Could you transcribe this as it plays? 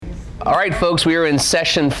All right, folks, we are in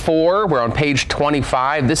session 4. We're on page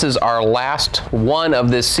 25. This is our last one of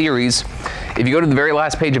this series. If you go to the very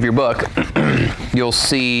last page of your book, you'll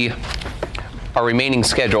see our remaining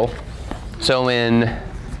schedule. So in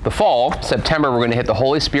the fall, September, we're going to hit the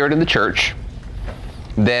Holy Spirit in the church.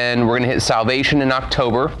 Then we're going to hit salvation in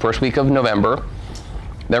October, first week of November.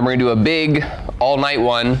 Then we're going to do a big all-night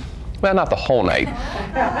one. Well, not the whole night,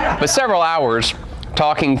 but several hours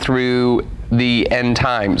talking through the end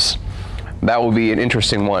times. That will be an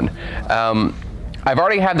interesting one. I've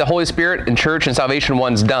already had the Holy Spirit and church and salvation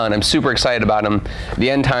ones done. I'm super excited about them. The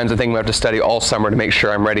end times, I think we have to study all summer to make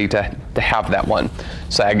sure I'm ready to have that one.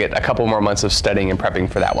 So I get a couple more months of studying and prepping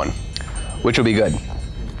for that one, which will be good.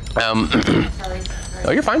 Oh,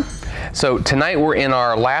 you're fine. So tonight we're in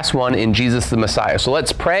our last one in Jesus the Messiah. So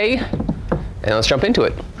let's pray and let's jump into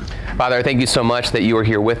it. Father, I thank you so much that you are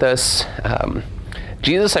here with us.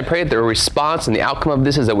 Jesus, I pray that the response and the outcome of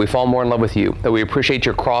this is that we fall more in love with you, that we appreciate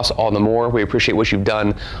your cross all the more. We appreciate what you've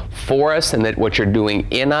done for us, and that what you're doing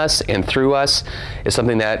in us and through us is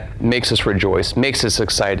something that makes us rejoice, makes us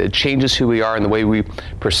excited, changes who we are and the way we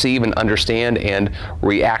perceive and understand and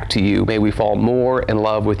react to you. May we fall more in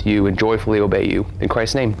love with you and joyfully obey you. In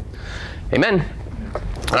Christ's name, amen.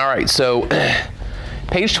 All right, so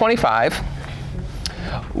page 25,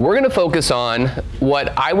 we're going to focus on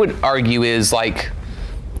what I would argue is like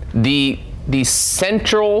the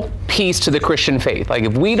central piece to the Christian faith. Like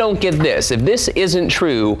if we don't get this, if this isn't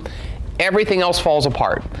true, everything else falls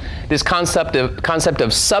apart. This concept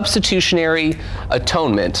of substitutionary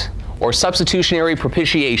atonement or substitutionary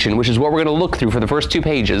propitiation, which is what we're going to look through for the first 2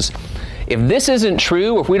 pages. If this isn't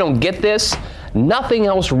true, if we don't get this, nothing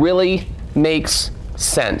else really makes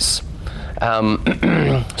sense.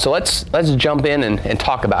 So let's jump in and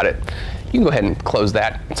talk about it. You can go ahead and close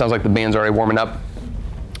that. It sounds like the band's already warming up.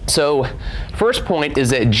 So first point is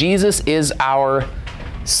that Jesus is our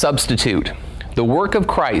substitute. The work of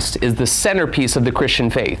Christ is the centerpiece of the Christian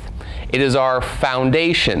faith. It is our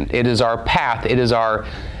foundation. It is our path. It is our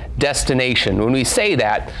destination. When we say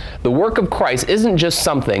that, the work of Christ isn't just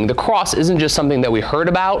something, the cross isn't just something that we heard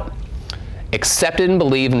about, accepted and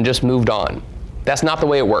believed, and just moved on. That's not the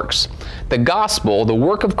way it works. The gospel, the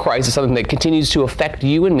work of Christ, is something that continues to affect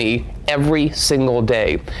you and me every single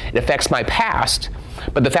day. It affects my past,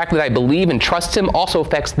 but the fact that I believe and trust him also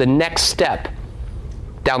affects the next step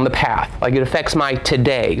down the path. Like it affects my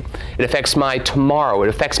today, it affects my tomorrow, it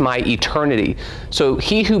affects my eternity. So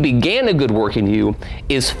he who began a good work in you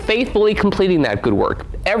is faithfully completing that good work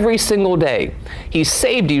every single day. He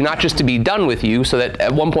saved you not just to be done with you so that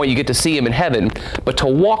at one point you get to see him in heaven, but to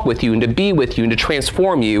walk with you and to be with you and to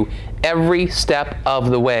transform you every step of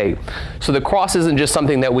the way. So the cross isn't just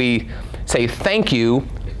something that we say thank you,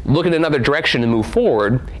 look in another direction and move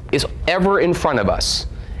forward. Is ever in front of us,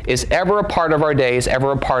 is ever a part of our day, is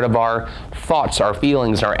ever a part of our thoughts, our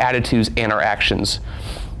feelings, our attitudes, and our actions.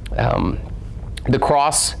 The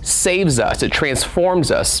cross saves us, it transforms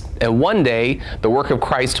us, and one day the work of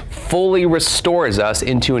Christ fully restores us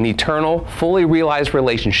into an eternal, fully realized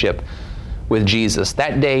relationship with Jesus.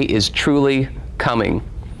 That day is truly coming.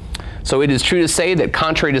 So it is true to say that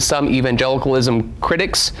contrary to some evangelicalism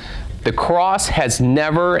critics, the cross has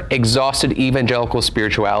never exhausted evangelical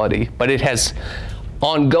spirituality, but it has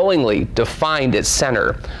ongoingly defined its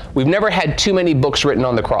center. We've never had too many books written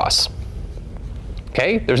on the cross.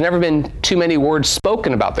 Okay? There's never been too many words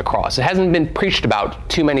spoken about the cross. It hasn't been preached about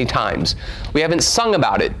too many times. We haven't sung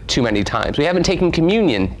about it too many times. We haven't taken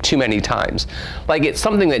communion too many times. Like it's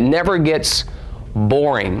something that never gets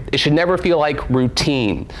boring. It should never feel like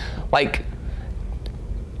routine. Like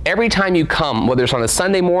every time you come, whether it's on a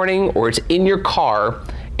Sunday morning or it's in your car,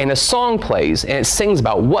 and a song plays and it sings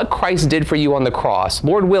about what Christ did for you on the cross,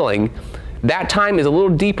 Lord willing, that time is a little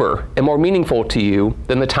deeper and more meaningful to you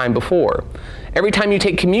than the time before. Every time you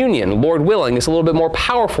take communion, Lord willing, it's a little bit more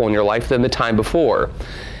powerful in your life than the time before.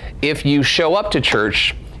 If you show up to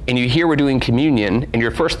church and you hear we're doing communion and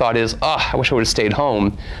your first thought is, I wish I would have stayed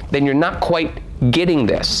home, then you're not quite getting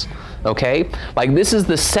this, okay? Like this is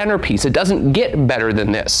the centerpiece. It doesn't get better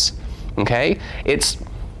than this, okay?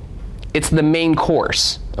 It's the main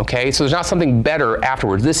course, okay? So there's not something better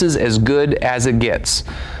afterwards. This is as good as it gets.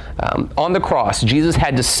 On the cross, Jesus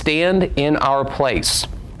had to stand in our place.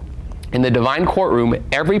 In the divine courtroom,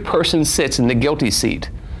 every person sits in the guilty seat.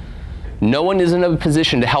 No one is in a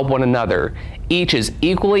position to help one another. Each is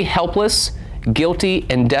equally helpless, guilty,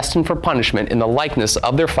 and destined for punishment in the likeness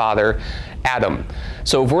of their father, Adam.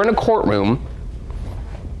 So if we're in a courtroom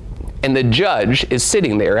and the judge is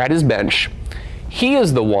sitting there at his bench, he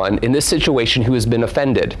is the one in this situation who has been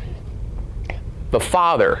offended. The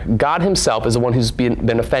Father, God himself, is the one who's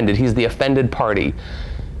been offended. He's the offended party.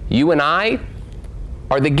 You and I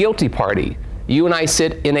are the guilty party. You and I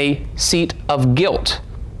sit in a seat of guilt.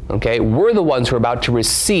 Okay? We're the ones who are about to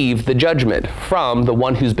receive the judgment from the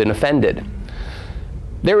one who's been offended.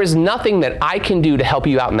 There is nothing that I can do to help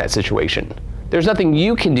you out in that situation. There's nothing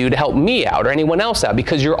you can do to help me out or anyone else out,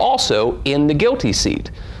 because you're also in the guilty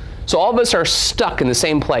seat. So all of us are stuck in the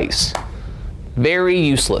same place. Very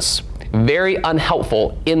useless, very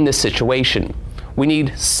unhelpful in this situation. We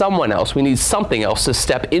need someone else, we need something else to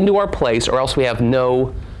step into our place, or else we have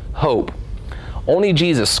no hope. Only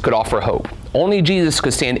Jesus could offer hope. Only Jesus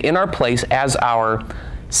could stand in our place as our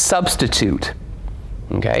substitute.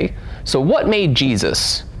 Okay? So what made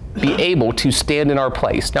Jesus be able to stand in our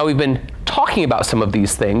place? Now, we've been talking about some of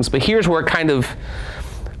these things, but here's where it kind of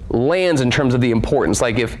lands in terms of the importance.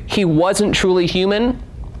 Like, if he wasn't truly human,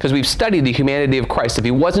 because we've studied the humanity of Christ, if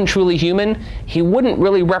he wasn't truly human, he wouldn't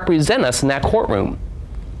really represent us in that courtroom.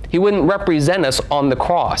 He wouldn't represent us on the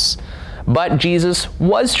cross. But Jesus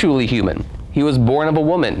was truly human. He was born of a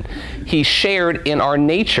woman. He shared in our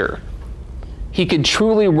nature. He could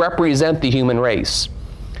truly represent the human race.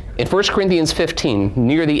 In 1 Corinthians 15,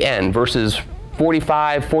 near the end, verses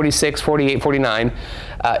 45, 46, 48, 49,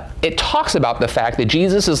 it talks about the fact that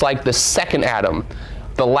Jesus is like the second Adam,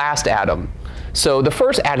 the last Adam. So the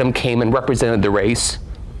first Adam came and represented the race.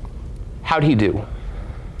 How'd he do?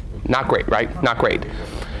 Not great, right? Not great.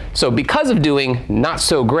 So because of doing not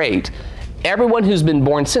so great, everyone who's been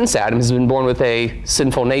born since Adam has been born with a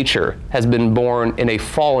sinful nature, has been born in a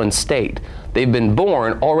fallen state. They've been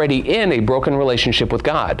born already in a broken relationship with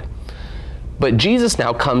God. But Jesus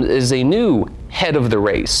now comes as a new head of the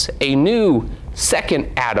race, a new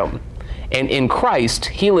second Adam. And in Christ,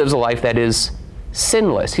 he lives a life that is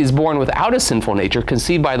sinless. He's born without a sinful nature,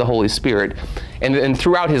 conceived by the Holy Spirit. And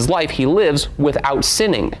throughout his life, he lives without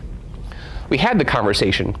sinning. We had the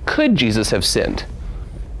conversation, could Jesus have sinned?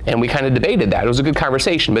 And we kind of debated that. It was a good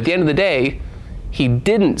conversation. But at the end of the day, he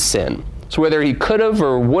didn't sin. So whether he could have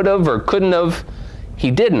or would have or couldn't have,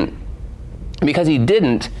 he didn't. And because he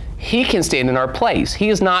didn't, he can stand in our place. He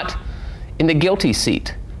is not in the guilty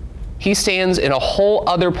seat. He stands in a whole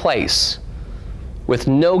other place with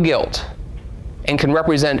no guilt and can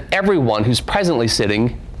represent everyone who's presently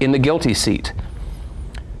sitting in the guilty seat.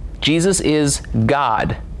 Jesus is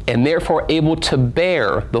God and therefore able to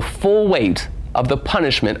bear the full weight of the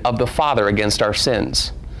punishment of the Father against our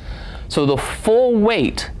sins. So the full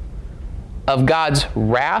weight of God's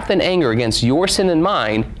wrath and anger against your sin and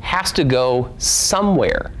mine has to go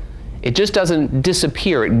somewhere. It just doesn't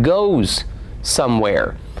disappear. It goes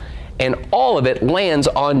somewhere. And all of it lands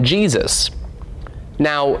on Jesus.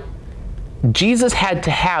 Now, Jesus had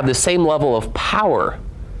to have the same level of power,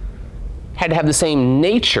 had to have the same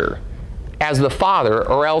nature as the Father,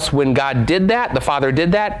 or else when God did that, the Father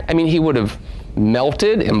did that, I mean, he would have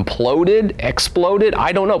melted, imploded, exploded,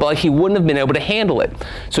 I don't know, but like he wouldn't have been able to handle it.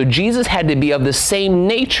 So Jesus had to be of the same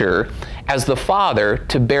nature as the Father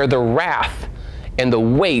to bear the wrath and the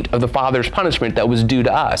weight of the Father's punishment that was due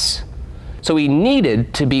to us. So he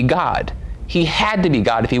needed to be God. He had to be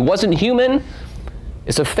God. If he wasn't human,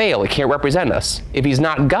 it's a fail. He can't represent us. If he's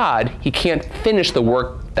not God, he can't finish the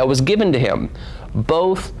work that was given to him.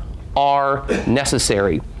 Both are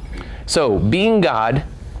necessary. So being God,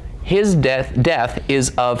 his death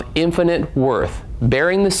is of infinite worth,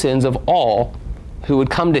 bearing the sins of all who would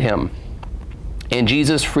come to him. And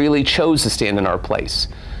Jesus freely chose to stand in our place.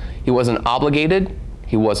 He wasn't obligated,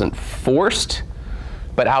 he wasn't forced,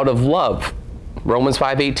 but out of love. Romans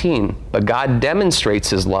 5:18, but God demonstrates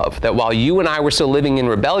his love, that while you and I were still living in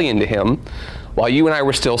rebellion to him, while you and I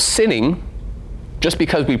were still sinning, just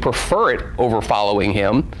because we prefer it over following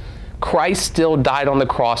him, Christ still died on the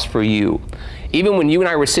cross for you. Even when you and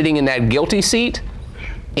I were sitting in that guilty seat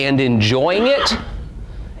and enjoying it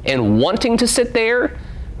and wanting to sit there,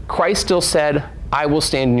 Christ still said, I will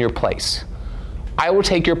stand in your place. I will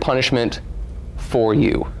take your punishment for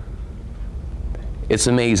you. It's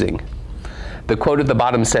amazing. The quote at the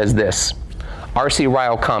bottom says this, R.C.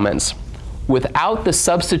 Ryle comments, without the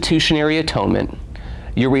substitutionary atonement,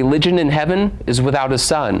 your religion in heaven is without a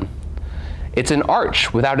sun. It's an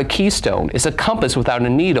arch without a keystone. It's a compass without a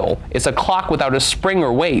needle. It's a clock without a spring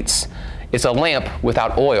or weights. It's a lamp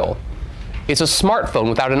without oil. It's a smartphone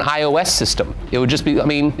without an iOS system. It would just be, I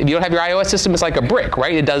mean, if you don't have your iOS system, it's like a brick,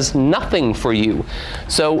 right? It does nothing for you.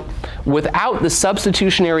 So without the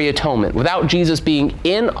substitutionary atonement, without Jesus being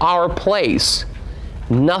in our place,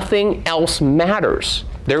 nothing else matters.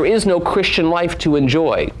 There is no Christian life to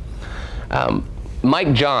enjoy.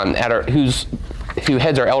 Mike John, who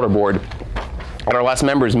heads our elder board, at our last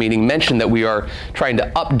members meeting, mentioned that we are trying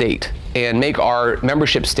to update and make our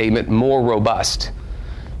membership statement more robust.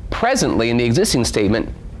 Presently, in the existing statement,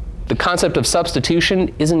 the concept of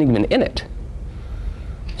substitution isn't even in it.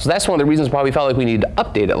 So that's one of the reasons why we felt like we needed to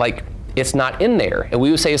update it. Like, it's not in there. And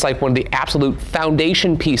we would say it's like one of the absolute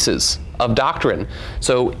foundation pieces of doctrine.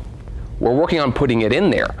 So we're working on putting it in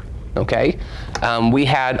there, okay? We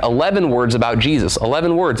had 11 words about Jesus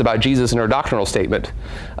in our doctrinal statement.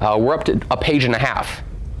 We're up to a page and a half,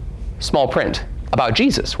 small print, about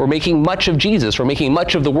Jesus. We're making much of Jesus. We're making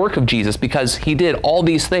much of the work of Jesus because he did all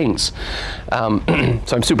these things. So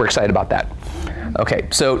I'm super excited about that. Okay,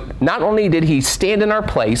 so not only did he stand in our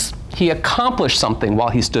place, he accomplished something while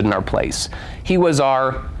he stood in our place. He was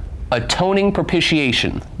our atoning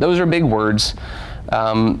propitiation. Those are big words.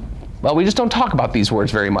 Well, we just don't talk about these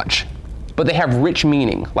words very much, but they have rich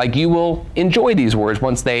meaning. Like, you will enjoy these words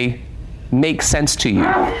once they make sense to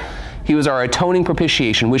you. He was our atoning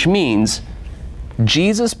propitiation, which means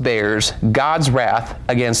Jesus bears God's wrath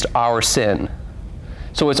against our sin.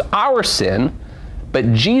 So it's our sin,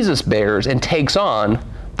 but Jesus bears and takes on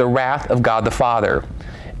the wrath of God the Father.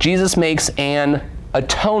 Jesus makes an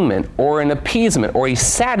atonement or an appeasement, or he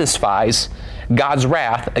satisfies God's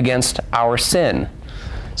wrath against our sin.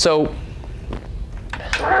 So,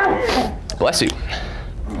 bless you.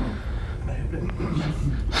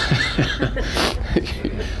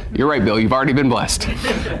 You're right, Bill. You've already been blessed.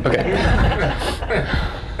 Okay.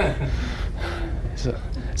 So,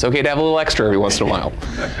 it's okay to have a little extra every once in a while.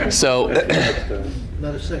 So,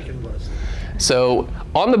 not a second blessing. So,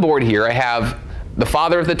 on the board here, I have the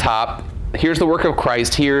Father at the top. Here's the work of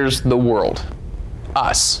Christ. Here's the world.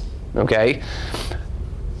 Us. Okay?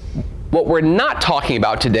 What we're not talking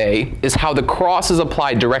about today is how the cross is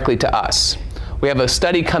applied directly to us. We have a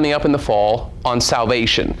study coming up in the fall on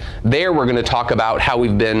salvation. There we're going to talk about how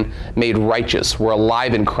we've been made righteous. We're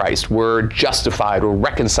alive in Christ. We're justified. We're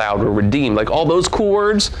reconciled. We're redeemed. Like all those cool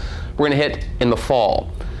words we're going to hit in the fall.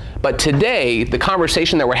 But today, the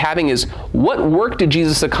conversation that we're having is, what work did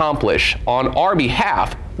Jesus accomplish on our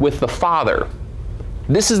behalf with the Father?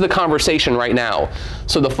 This is the conversation right now.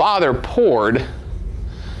 So the Father poured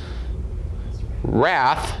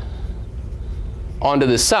wrath onto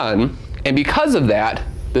the Son, and because of that,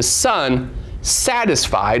 the Son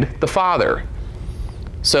satisfied the Father.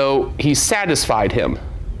 So he satisfied him.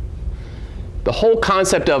 The whole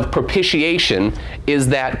concept of propitiation is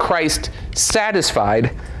that Christ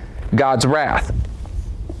satisfied God's wrath.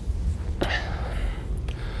 All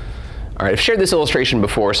right, I've shared this illustration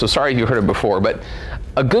before, so sorry if you've heard it before, but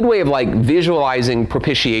a good way of visualizing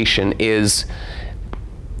propitiation is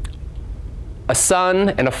a son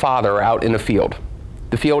and a father are out in a field.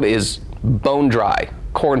 The field is bone dry,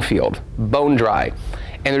 cornfield, bone dry,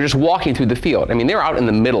 and they're just walking through the field. I mean, they're out in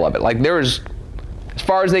the middle of it. Like, there's, as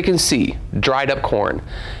far as they can see, dried up corn.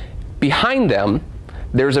 Behind them,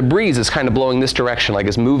 there's a breeze that's kind of blowing this direction, like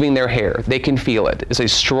it's moving their hair. They can feel it. It's a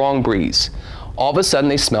strong breeze. All of a sudden,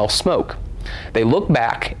 they smell smoke. They look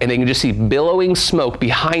back, and they can just see billowing smoke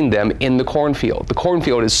behind them in the cornfield. The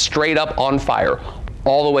cornfield is straight up on fire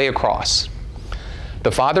all the way across.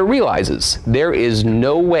 The father realizes there is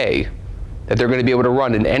no way that they're going to be able to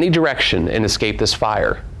run in any direction and escape this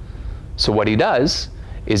fire. So what he does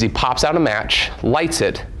is he pops out a match, lights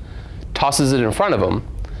it, tosses it in front of him,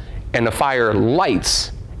 and the fire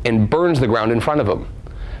lights and burns the ground in front of him.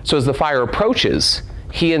 So as the fire approaches,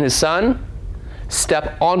 he and his son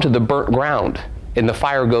step onto the burnt ground, and the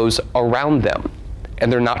fire goes around them,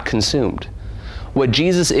 and they're not consumed. What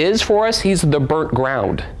Jesus is for us, he's the burnt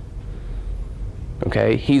ground.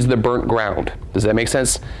 Okay, he's the burnt ground. Does that make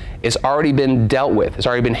sense? It's already been dealt with. It's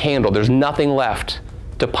already been handled. There's nothing left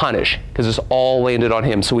to punish because it's all landed on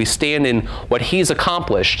him. So we stand in what he's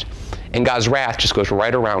accomplished, and God's wrath just goes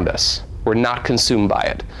right around us. We're not consumed by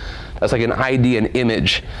it. That's like an idea, an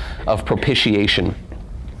image of propitiation.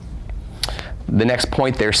 The next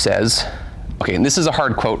point there says, okay, and this is a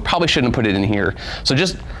hard quote, probably shouldn't put it in here. So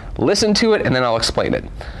just listen to it and then I'll explain it.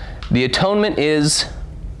 The atonement is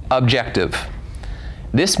objective.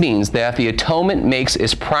 This means that the atonement makes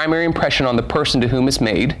its primary impression on the person to whom it's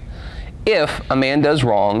made. If a man does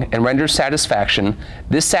wrong and renders satisfaction,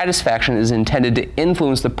 this satisfaction is intended to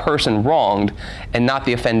influence the person wronged and not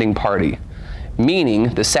the offending party.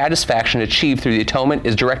 Meaning, the satisfaction achieved through the atonement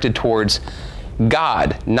is directed towards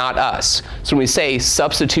God, not us. So when we say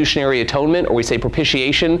substitutionary atonement or we say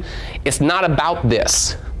propitiation, it's not about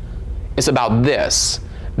this. It's about this.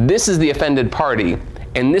 This is the offended party,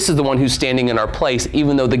 and this is the one who's standing in our place,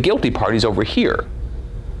 even though the guilty party's over here.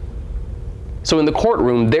 So in the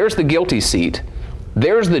courtroom, there's the guilty seat,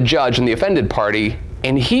 there's the judge and the offended party,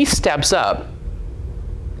 and he steps up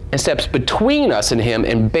and steps between us and him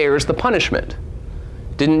and bears the punishment.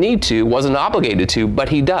 Didn't need to, wasn't obligated to, but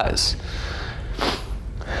he does.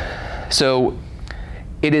 So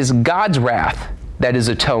it is God's wrath that is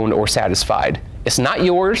atoned or satisfied. It's not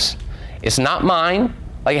yours. It's not mine.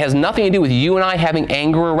 Like, it has nothing to do with you and I having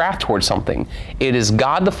anger or wrath towards something. It is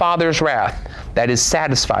God the Father's wrath that is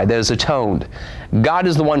satisfied, that is atoned. God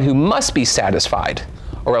is the one who must be satisfied,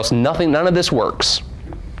 or else none of this works.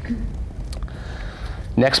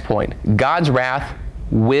 Next point, God's wrath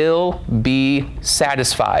will be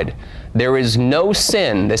satisfied. There is no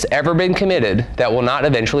sin that's ever been committed that will not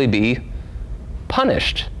eventually be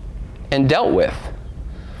punished and dealt with.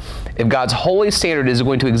 If God's holy standard is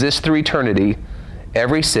going to exist through eternity,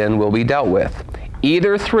 every sin will be dealt with,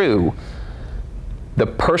 either through the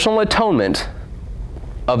personal atonement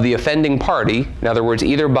of the offending party, in other words,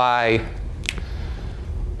 either by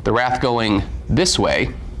the wrath going this way,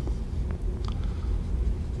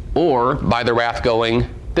 or by the wrath going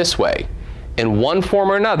this way. In one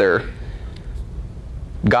form or another,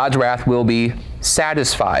 God's wrath will be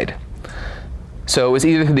satisfied. So it's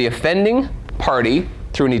either through the offending party,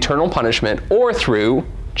 through an eternal punishment, or through,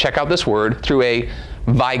 check out this word, through a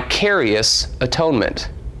vicarious atonement.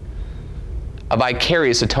 A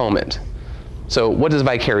vicarious atonement. So what does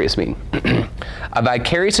vicarious mean? A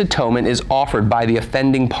vicarious atonement is offered by the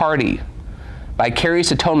offending party.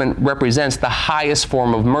 Vicarious atonement represents the highest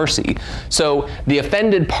form of mercy. So the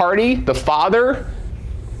offended party, the father,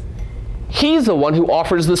 he's the one who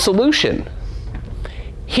offers the solution.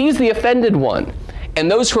 He's the offended one. And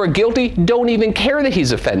those who are guilty don't even care that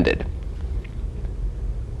he's offended.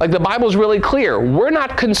 Like, the Bible's really clear. We're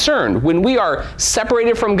not concerned. When we are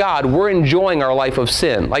separated from God, we're enjoying our life of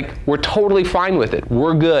sin. Like, we're totally fine with it.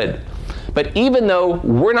 We're good. But even though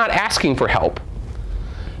we're not asking for help,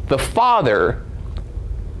 the Father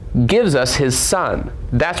gives us his Son.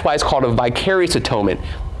 That's why it's called a vicarious atonement.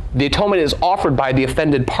 The atonement is offered by the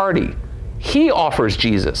offended party. He offers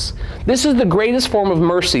Jesus. This is the greatest form of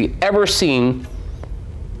mercy ever seen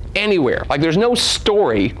anywhere. Like, there's no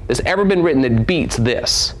story that's ever been written that beats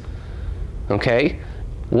this. Okay?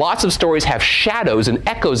 Lots of stories have shadows and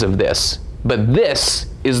echoes of this, but this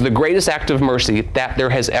is the greatest act of mercy that there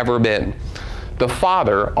has ever been. The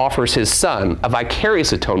Father offers his Son a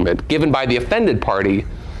vicarious atonement given by the offended party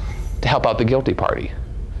to help out the guilty party.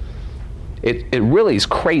 It really is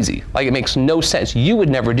crazy. Like, it makes no sense. You would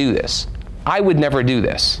never do this. I would never do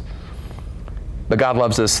this. But God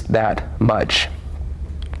loves us that much.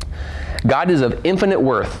 God is of infinite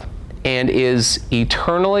worth and is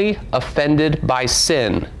eternally offended by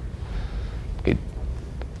sin.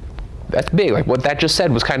 That's big. Like, what that just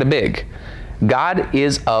said was kind of big. God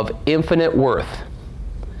is of infinite worth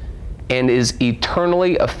and is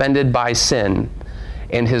eternally offended by sin.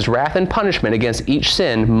 And his wrath and punishment against each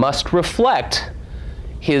sin must reflect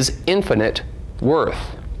his infinite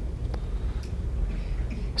worth.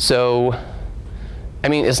 So, I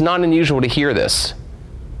mean, it's not unusual to hear this.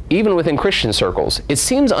 Even within Christian circles, it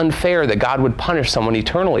seems unfair that God would punish someone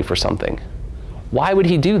eternally for something. Why would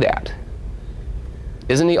he do that?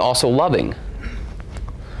 Isn't he also loving?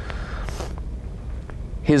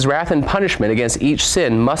 His wrath and punishment against each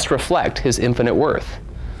sin must reflect his infinite worth.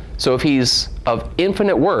 So if he's of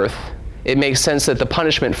infinite worth, it makes sense that the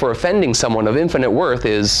punishment for offending someone of infinite worth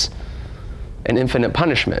is an infinite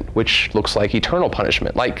punishment, which looks like eternal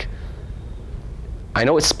punishment. Like, I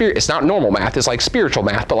know it's not normal math, it's like spiritual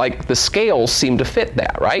math, but like the scales seem to fit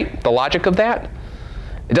that, right? The logic of that.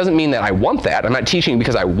 It doesn't mean that I want that. I'm not teaching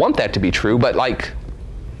because I want that to be true, but like,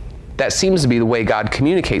 that seems to be the way God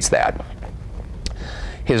communicates that.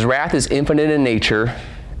 His wrath is infinite in nature,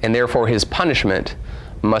 and therefore his punishment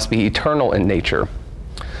must be eternal in nature.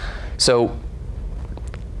 So,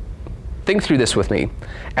 think through this with me.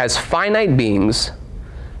 As finite beings,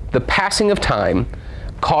 the passing of time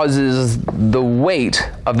causes the weight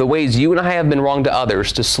of the ways you and I have been wronged to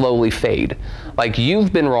others to slowly fade. Like,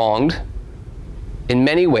 you've been wronged in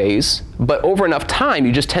many ways, but over enough time,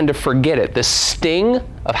 you just tend to forget it. The sting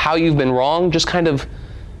of how you've been wronged just kind of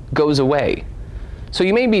goes away. So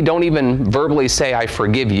you maybe don't even verbally say, I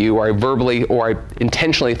forgive you, or I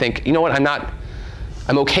intentionally think, you know what,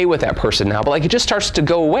 I'm okay with that person now, but like, it just starts to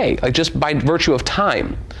go away, like just by virtue of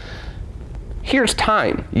time. Here's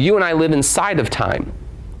time. You and I live inside of time.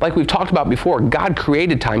 Like we've talked about before, God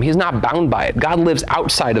created time. He's not bound by it. God lives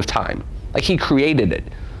outside of time. Like, he created it.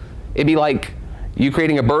 It'd be like you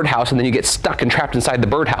creating a birdhouse and then you get stuck and trapped inside the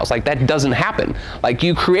birdhouse. Like, that doesn't happen. Like,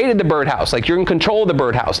 you created the birdhouse. Like, you're in control of the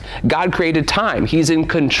birdhouse. God created time. He's in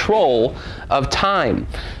control of time.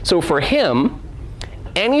 So for him,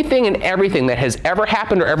 anything and everything that has ever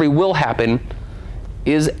happened or ever will happen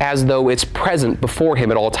is as though it's present before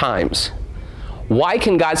him at all times. Why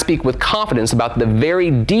can God speak with confidence about the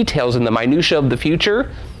very details and the minutiae of the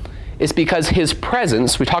future? It's because his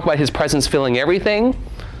presence, we talk about his presence filling everything,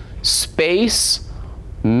 space,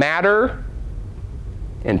 matter,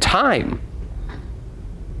 and time.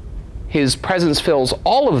 His presence fills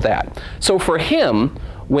all of that. So for him,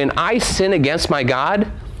 when I sin against my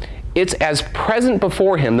God, it's as present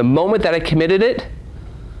before him the moment that I committed it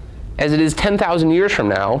as it is 10,000 years from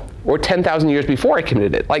now or 10,000 years before I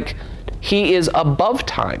committed it. Like, he is above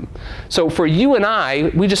time. So for you and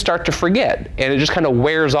I, we just start to forget, and it just kind of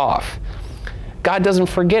wears off. God doesn't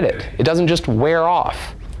forget it. It doesn't just wear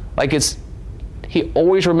off. Like, he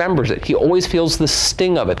always remembers it. He always feels the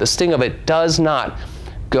sting of it. The sting of it does not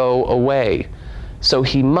go away. So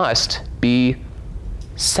he must be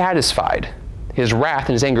satisfied. His wrath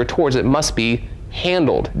and his anger towards it must be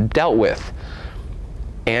handled, dealt with.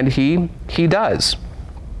 And he does.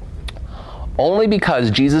 Only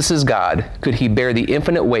because Jesus is God could he bear the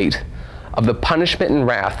infinite weight of the punishment and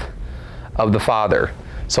wrath of the Father.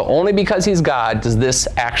 So only because he's God does this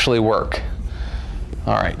actually work.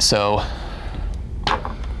 All right, so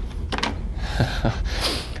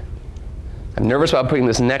I'm nervous about putting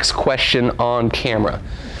this next question on camera.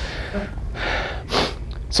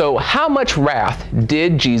 So how much wrath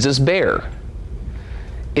did Jesus bear?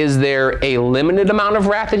 Is there a limited amount of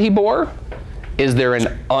wrath that he bore? Is there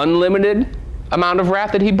an unlimited amount of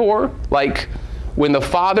wrath that he bore? Like, when the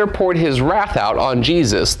Father poured his wrath out on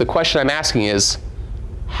Jesus, the question I'm asking is,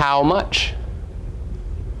 how much?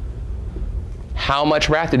 How much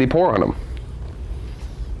wrath did he pour on him?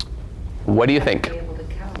 What do you think? Be able to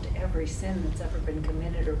count every sin that's ever been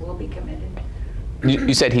committed or will be committed.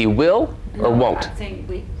 You said he will or won't? I'm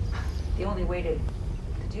saying the only way to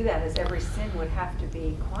do that is every sin would have to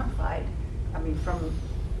be quantified. I mean, from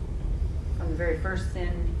the very first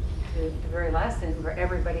sin to the very last sin for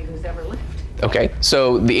everybody who's ever lived. Okay,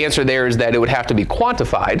 so the answer there is that it would have to be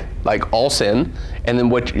quantified, like all sin, and then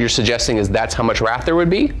what you're suggesting is that's how much wrath there would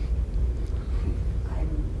be?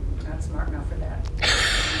 I'm not smart enough for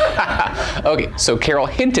that. Okay, so Carol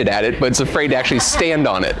hinted at it, but is afraid to actually stand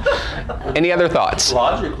on it. Any other thoughts?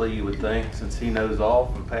 Logically, you would think, since he knows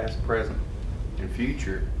all from past, present, and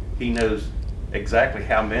future, he knows exactly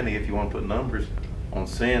how many, if you want to put numbers on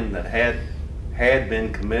sin that had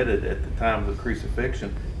been committed at the time of the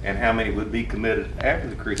crucifixion, and how many would be committed after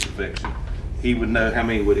the crucifixion. He would know how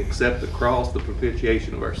many would accept the cross, the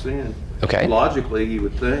propitiation of our sin. Okay. Logically, you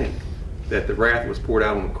would think that the wrath was poured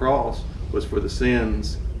out on the cross was for the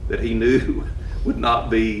sins that he knew would not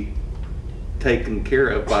be taken care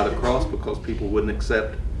of by the cross because people wouldn't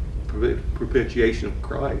accept propitiation of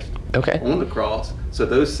Christ on the cross. So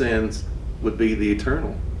those sins would be the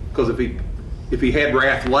eternal. Because if he had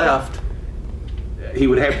wrath left, he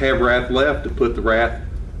would have to have wrath left to put the wrath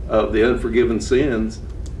of the unforgiven sins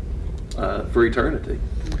for eternity.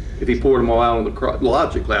 If he poured them all out on the cross,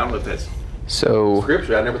 logically, I don't know if that's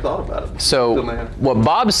scripture. I never thought about it. So what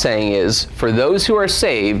Bob's saying is, for those who are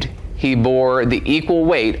saved, he bore the equal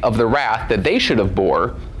weight of the wrath that they should have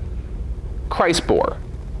bore, Christ bore.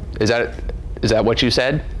 Is that what you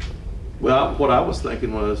said? Well, what I was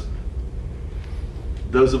thinking was,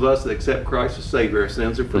 those of us that accept Christ as Savior, our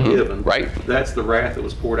sins are forgiven. Right. That's the wrath that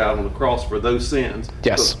was poured out on the cross for those sins.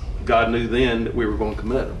 Yes. God knew then that we were going to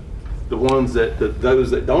commit them. The ones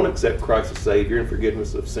those that don't accept Christ as Savior and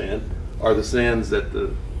forgiveness of sin are the sins that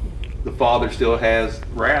the Father still has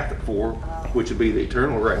wrath for, which would be the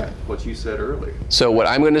eternal wrath, what you said earlier. So what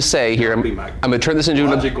I'm going to say here, I'm going to turn this into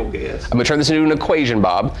logical guess. I'm going to turn this into an equation,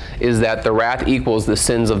 Bob, is that the wrath equals the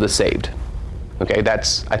sins of the saved. Okay,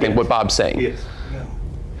 that's, I think, what Bob's saying. Yes.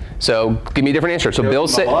 So give me a different answer. So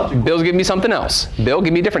Bill's giving me something else. Bill,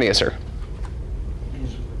 give me a different answer.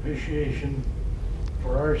 He's a propitiation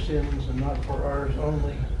for our sins and not for ours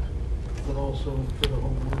only, but also for the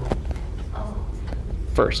whole world.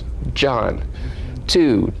 First John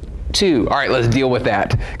 2:2. All right, let's deal with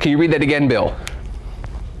that. Can you read that again, Bill?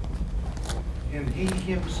 And he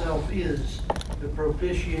himself is the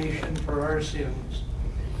propitiation for our sins,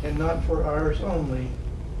 and not for ours only,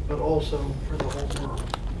 but also for the whole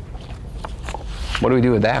world. What do we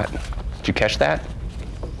do with that? Did you catch that?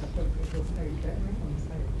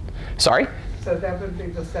 Sorry? So that would be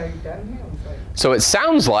the same down here. So it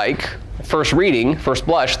sounds like, first reading, first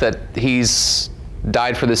blush, that he's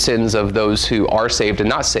died for the sins of those who are saved and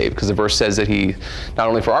not saved, because the verse says that he, not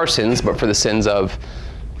only for our sins, but for the sins of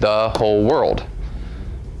the whole world.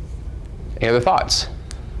 Any other thoughts?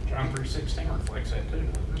 John 3:16 reflects that too.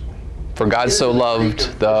 For God so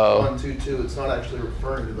loved the... John 2:2, it's not actually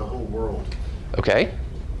referring to the whole world. Okay.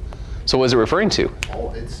 So what is it referring to?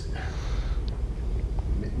 It's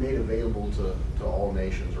made available to all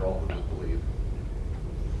nations or all who would believe.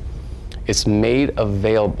 It's made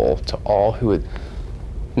available to all who would.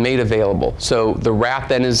 Made available. So the wrath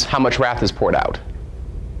then is, how much wrath is poured out?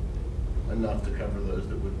 Enough to cover those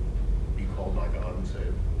that would be called by God and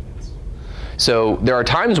saved. So there are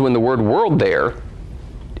times when the word world there,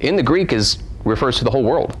 in the Greek, refers to the whole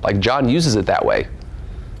world. Like John uses it that way.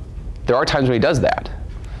 There are times when he does that.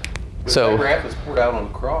 But So if that wrath was poured out on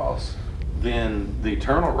the cross, then the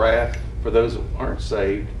eternal wrath for those that aren't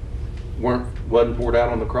saved wasn't poured out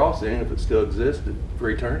on the cross then, if it still existed for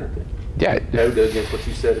eternity. yeah, That would go against what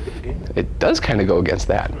you said at the beginning. it does kind of go against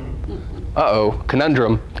that. Uh-oh,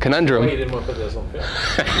 conundrum. Well, you didn't want to put this on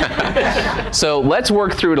film. So let's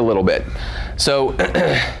work through it a little bit. So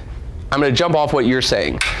I'm going to jump off what you're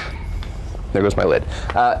saying. There goes my lid.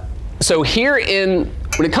 So here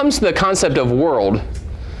when it comes to the concept of world,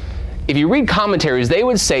 if you read commentaries, they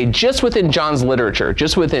would say just within John's literature,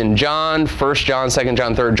 just within John, 1 John, 2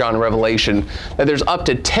 John, 3 John, Revelation, that there's up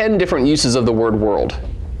to 10 different uses of the word world.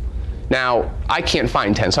 Now, I can't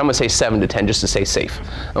find 10, so I'm going to say 7 to 10 just to stay safe.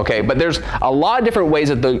 Okay, but there's a lot of different ways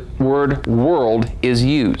that the word world is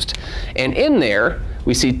used. And in there,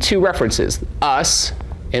 we see 2 references, us,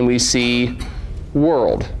 and we see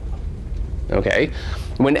world. Okay?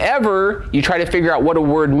 Whenever you try to figure out what a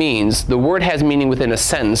word means, the word has meaning within a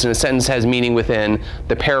sentence, and a sentence has meaning within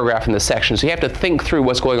the paragraph in the section. So you have to think through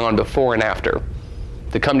what's going on before and after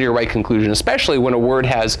to come to your right conclusion, especially when a word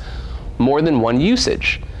has more than one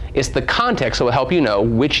usage. It's the context that will help you know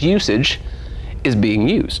which usage is being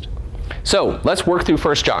used. So let's work through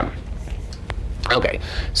 1 John. Okay,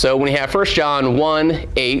 so when you have 1 John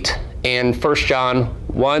 1:8 and 1 John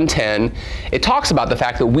 1:10, it talks about the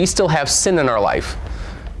fact that we still have sin in our life.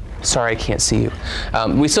 Sorry, I can't see you.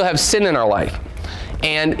 We still have sin in our life.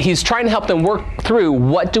 And he's trying to help them work through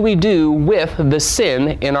what do we do with the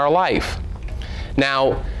sin in our life.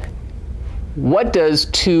 Now, what does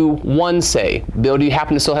 2:1 say? Bill, do you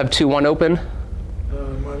happen to still have 2:1 open?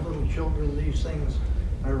 My little children, these things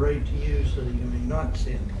I write to you so that you may not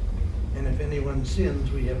sin. And if anyone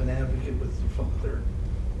sins, we have an advocate with the Father,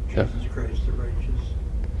 Jesus Christ the righteous.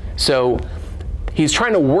 So he's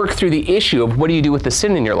trying to work through the issue of what do you do with the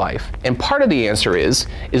sin in your life? And part of the answer is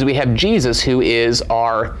we have Jesus, who is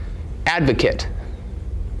our advocate.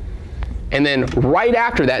 And then right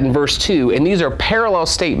after that in verse 2, and these are parallel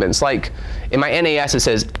statements, like in my NAS it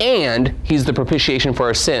says, and he's the propitiation for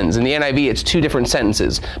our sins. In the NIV it's 2 different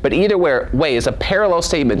sentences. But either way is a parallel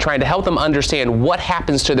statement trying to help them understand what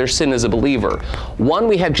happens to their sin as a believer. 1,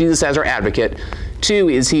 we have Jesus as our advocate. 2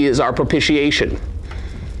 is he is our propitiation.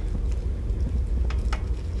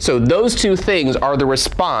 So those 2 things are the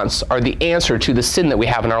response, are the answer to the sin that we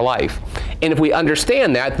have in our life. And if we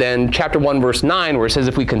understand that, then chapter 1, verse 9, where it says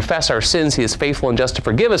if we confess our sins, he is faithful and just to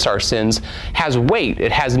forgive us our sins, has weight,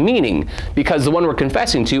 it has meaning, because the one we're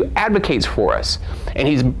confessing to advocates for us, and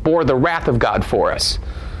he's bore the wrath of God for us.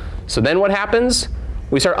 So then what happens?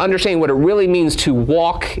 We start understanding what it really means to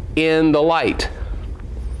walk in the light,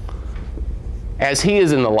 as he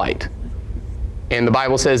is in the light. And the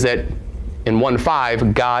Bible says that in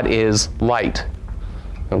 1:5, God is light.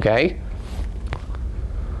 Okay?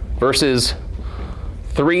 Verses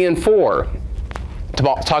 3 and 4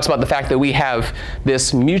 talks about the fact that we have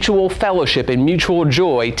this mutual fellowship and mutual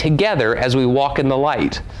joy together as we walk in the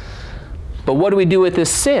light. But what do we do with this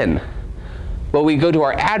sin? Well, we go to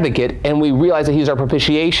our advocate and we realize that he's our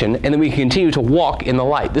propitiation, and then we continue to walk in the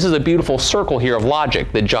light. This is a beautiful circle here of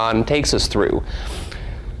logic that John takes us through.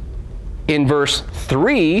 In verse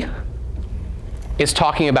 3, it's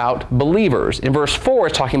talking about believers. In verse 4,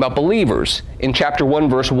 it's talking about believers. In chapter 1,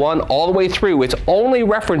 verse 1, all the way through, it's only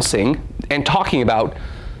referencing and talking about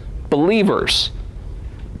believers.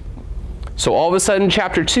 So all of a sudden,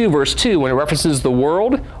 chapter 2, verse 2, when it references the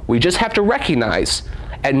world, we just have to recognize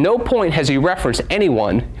at no point has he referenced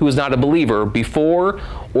anyone who is not a believer before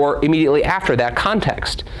or immediately after that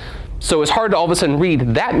context. So it's hard to all of a sudden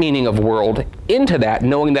read that meaning of world into that,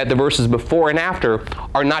 knowing that the verses before and after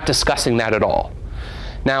are not discussing that at all.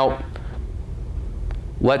 Now,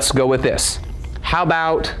 let's go with this. How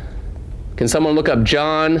about, can someone look up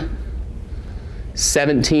John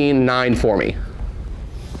 17:9 for me?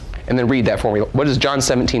 And then read that for me. What does John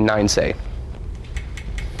 17:9 say?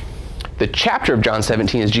 The chapter of John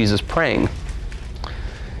 17 is Jesus praying.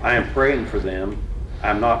 I am praying for them.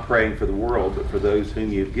 I'm not praying for the world, but for those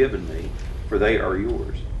whom you've given me, for they are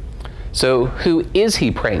yours. So who is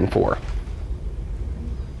he praying for?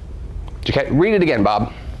 Read it again,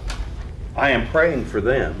 Bob. I am praying for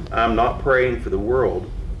them. I'm not praying for the world,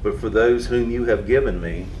 but for those whom you have given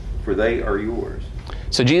me, for they are yours.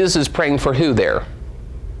 So Jesus is praying for who there?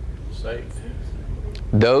 Saved.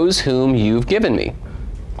 Those whom you've given me.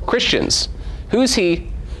 Christians. Who's he?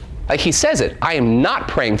 Like he says it, I am not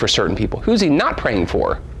praying for certain people. Who's he not praying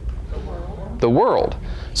for? The world. The world.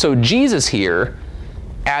 So Jesus here,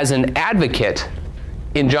 as an advocate,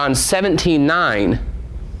 in John 17:9,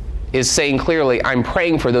 is saying clearly, I'm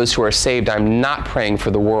praying for those who are saved. I'm not praying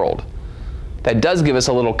for the world. That does give us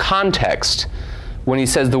a little context when he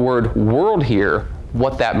says the word world here,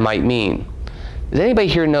 what that might mean. Does anybody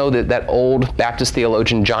here know that old Baptist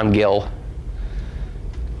theologian John Gill?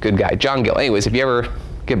 Good guy, John Gill. Anyways, if you ever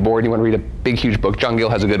get bored and you want to read a big, huge book, John Gill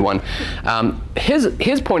has a good one.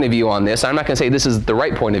 His point of view on this, I'm not going to say this is the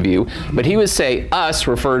right point of view, but he would say us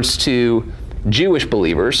refers to Jewish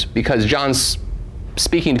believers, because John's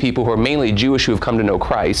speaking to people who are mainly Jewish who have come to know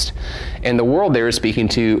Christ, and the world there is speaking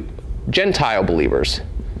to Gentile believers.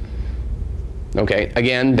 Okay,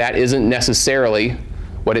 again, that isn't necessarily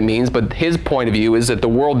what it means, but his point of view is that the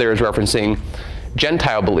world there is referencing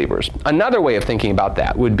Gentile believers. Another way of thinking about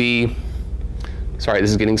that would be, sorry,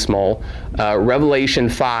 this is getting small, Revelation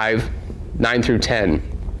 5, 9 through 10.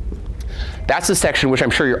 That's the section which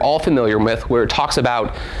I'm sure you're all familiar with, where it talks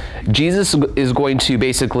about Jesus is going to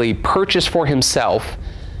basically purchase for himself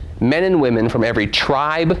men and women from every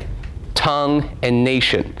tribe, tongue, and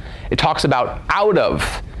nation. It talks about out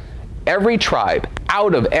of every tribe,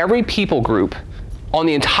 out of every people group on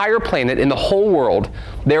the entire planet, in the whole world,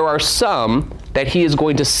 there are some that he is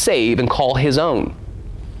going to save and call his own.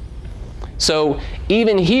 So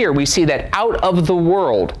even here we see that out of the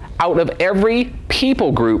world, out of every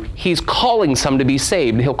people group, he's calling some to be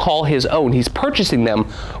saved, and he'll call his own. He's purchasing them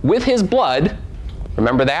with his blood.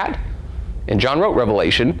 Remember that? And John wrote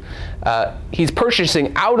Revelation. He's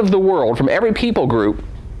purchasing out of the world, from every people group,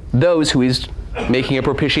 those who he's making a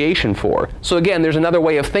propitiation for. So again, there's another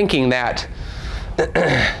way of thinking that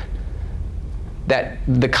that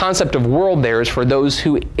the concept of world there is for those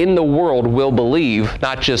who in the world will believe,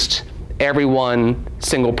 not just every one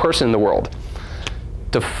single person in the world.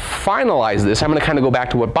 To finalize this, I'm going to kind of go back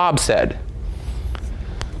to what Bob said.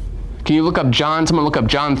 Can you look up John? Someone look up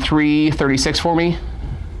John 3:36 for me.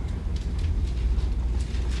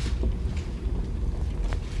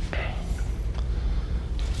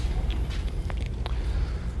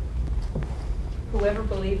 Whoever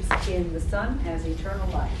believes in the Son has eternal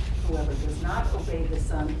life. Whoever does not obey the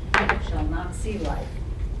Son shall not see life,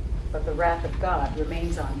 but the wrath of God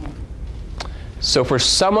remains on him. So for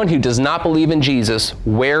someone who does not believe in Jesus,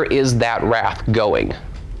 where is that wrath going? Did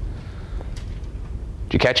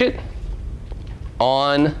you catch it?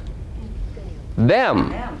 On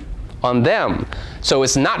them. On them. So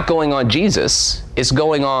it's not going on Jesus, it's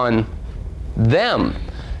going on them.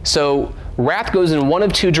 So wrath goes in one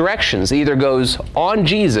of two directions. It either goes on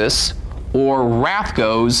Jesus, or wrath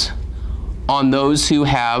goes on those who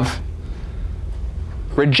have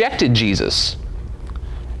rejected Jesus.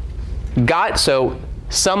 So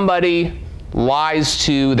somebody lies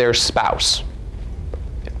to their spouse.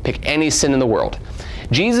 Pick any sin in the world.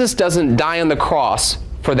 Jesus doesn't die on the cross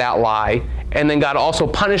for that lie, and then God also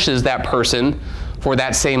punishes that person for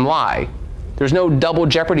that same lie. There's no double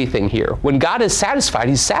jeopardy thing here. When God is satisfied,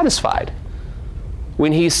 he's satisfied.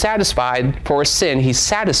 When he's satisfied for a sin, he's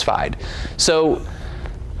satisfied. So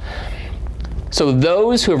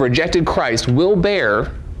those who have rejected Christ will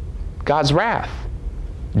bear God's wrath.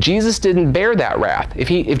 Jesus didn't bear that wrath.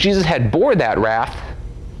 If Jesus had bore that wrath,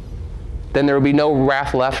 then there would be no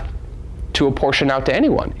wrath left to apportion out to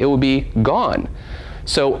anyone. It would be gone.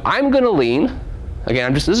 So I'm going to lean,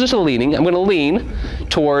 again, this is just a leaning, I'm going to lean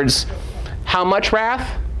towards how much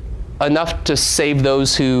wrath? Enough to save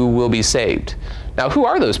those who will be saved. Now, who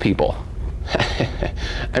are those people?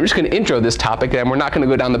 I'm just going to intro this topic, and we're not going to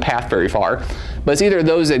go down the path very far. But it's either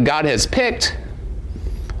those that God has picked,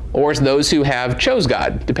 or it's those who have chose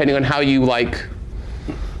God, depending on how you like,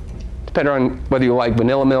 depending on whether you like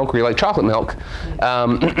vanilla milk or you like chocolate milk.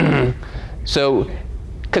 So,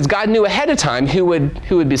 because God knew ahead of time who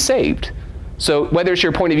would be saved. So whether it's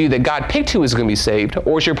your point of view that God picked who was going to be saved,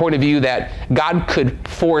 or it's your point of view that God could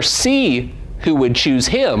foresee who would choose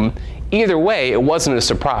him, either way, it wasn't a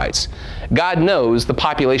surprise. God knows the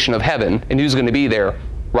population of heaven and who's going to be there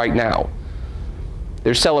right now.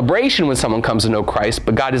 There's celebration when someone comes to know Christ,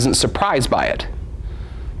 but God isn't surprised by it.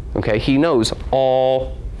 Okay, he knows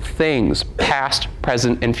all things, past,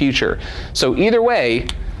 present, and future. So either way,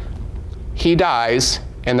 he dies,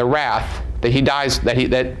 and the wrath that he dies,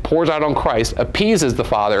 that pours out on Christ, appeases the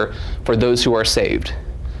Father for those who are saved.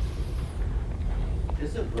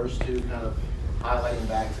 Isn't verse 2 kind of highlighting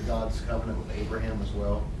back to God's covenant with Abraham as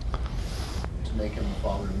well? to make him the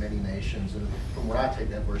father of many nations. And from what I take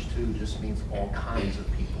that verse too, it just means all kinds of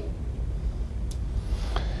people.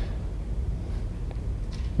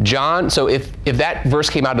 John, so if that verse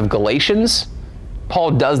came out of Galatians,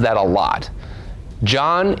 Paul does that a lot.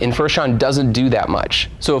 John in 1 John doesn't do that much.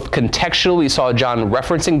 So if contextually we saw John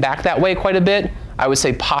referencing back that way quite a bit, I would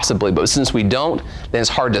say possibly, but since we don't, then it's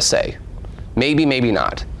hard to say. Maybe, maybe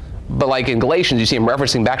not. But like in Galatians, you see him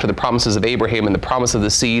referencing back to the promises of Abraham and the promise of the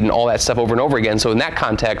seed and all that stuff over and over again. So in that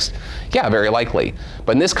context, yeah, very likely.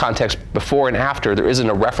 But in this context, before and after, there isn't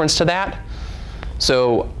a reference to that.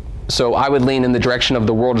 So I would lean in the direction of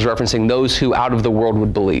the world is referencing those who out of the world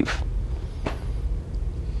would believe.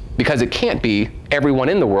 Because it can't be everyone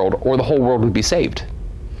in the world or the whole world would be saved.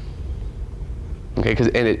 Okay,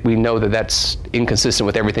 and we know that that's inconsistent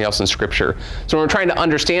with everything else in Scripture. So when we're trying to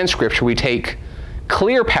understand Scripture, we take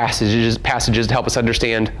clear passages to help us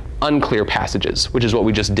understand unclear passages, which is what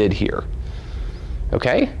we just did here.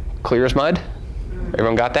 Okay? Clear as mud?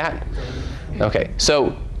 Everyone got that? Okay,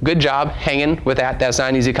 so good job hanging with that. That's not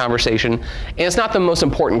an easy conversation. And it's not the most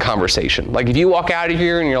important conversation. Like if you walk out of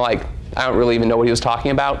here and you're like, I don't really even know what he was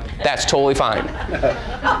talking about, that's totally fine.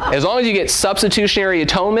 As long as you get substitutionary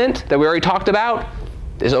atonement that we already talked about,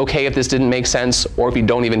 it's okay if this didn't make sense or if you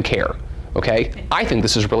don't even care. Okay? I think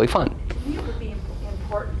this is really fun. To me, it would be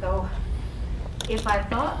important, though, if I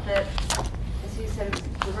thought that, as you said,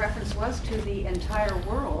 the reference was to the entire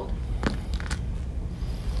world,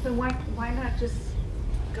 then why not just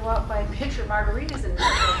go out, buy a pitcher of margaritas and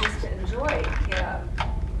just to enjoy? Yeah.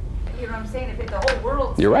 You know what I'm saying? If the whole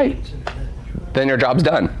world's You're right. Then your job's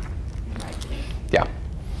done. Yeah.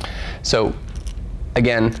 So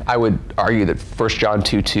again, I would argue that 1 John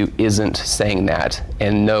 2:2 isn't saying that,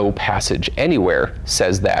 and no passage anywhere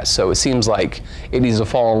says that. So it seems like it needs to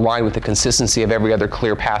fall in line with the consistency of every other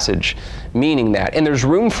clear passage, meaning that. And there's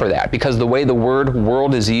room for that, because the way the word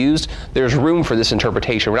world is used, there's room for this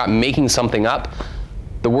interpretation. We're not making something up.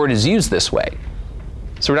 The word is used this way.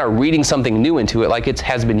 So we're not reading something new into it like it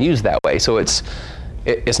has been used that way. So it's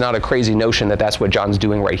not a crazy notion that that's what John's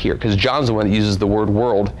doing right here, because John's the one that uses the word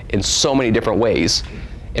world in so many different ways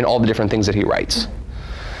in all the different things that he writes.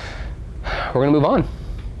 We're going to move on.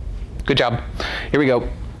 Good job. Here we go.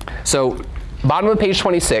 So bottom of page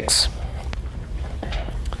 26.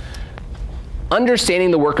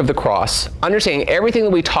 Understanding the work of the cross, understanding everything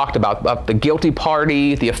that we talked about the guilty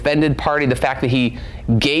party, the offended party, the fact that he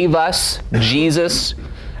gave us, Jesus,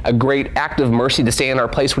 a great act of mercy to stay in our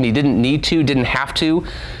place when he didn't need to, didn't have to,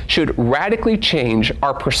 should radically change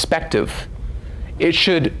our perspective. It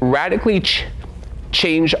should radically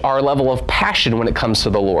change our level of passion when it comes to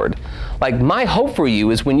the Lord. Like, my hope for you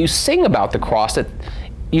is when you sing about the cross that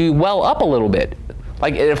you well up a little bit.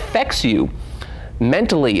 Like, it affects you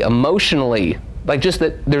mentally, emotionally, like just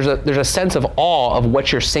that there's a sense of awe of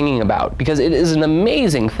what you're singing about, because it is an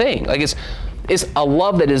amazing thing. Like it's a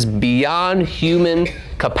love that is beyond human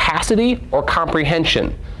capacity or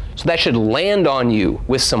comprehension. So that should land on you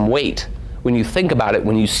with some weight when you think about it,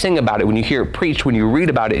 when you sing about it, when you hear it preached, when you read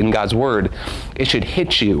about it in God's Word. It should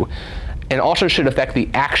hit you, and also should affect the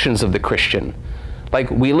actions of the Christian.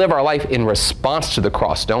 Like, we live our life in response to the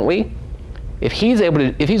cross, don't we? If he's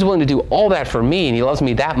willing to do all that for me and he loves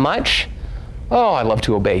me that much, oh, I love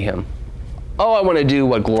to obey him. Oh, I want to do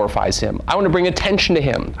what glorifies him. I want to bring attention to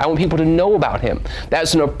him. I want people to know about him.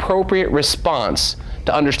 That's an appropriate response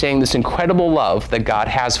to understanding this incredible love that God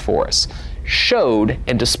has for us, showed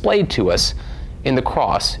and displayed to us in the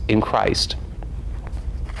cross in Christ.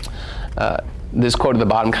 This quote at the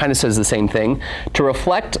bottom kind of says the same thing. To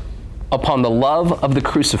reflect upon the love of the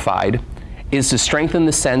crucified is to strengthen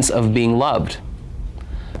the sense of being loved.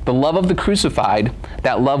 The love of the crucified,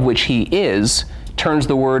 that love which he is, turns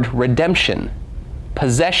the word redemption,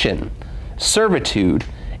 possession, servitude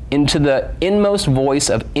into the inmost voice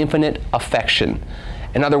of infinite affection.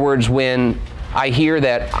 In other words, when I hear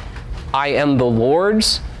that I am the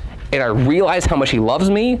Lord's and I realize how much he loves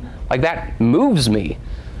me, like that moves me.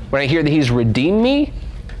 When I hear that he's redeemed me,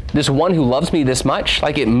 this one who loves me this much,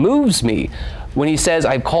 like it moves me. When he says,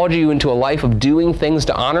 I've called you into a life of doing things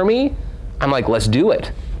to honor me, I'm like, let's do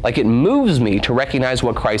it. Like, it moves me to recognize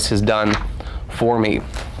what Christ has done for me.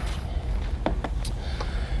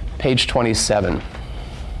 Page 27.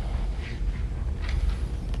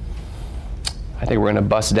 I think we're going to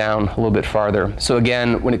bust down a little bit farther. So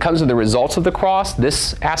again, when it comes to the results of the cross,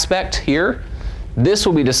 this aspect here, this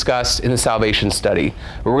will be discussed in the salvation study.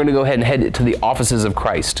 We're going to go ahead and head to the offices of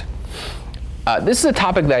Christ. This is a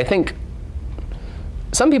topic that I think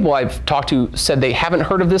some people I've talked to said they haven't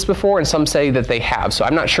heard of this before, and some say that they have. So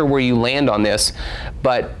I'm not sure where you land on this,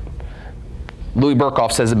 but Louis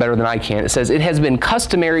Berkhoff says it better than I can. It says, it has been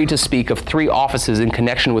customary to speak of three offices in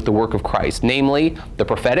connection with the work of Christ, namely the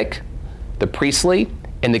prophetic, the priestly,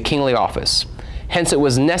 and the kingly office. Hence, it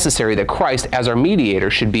was necessary that Christ, as our mediator,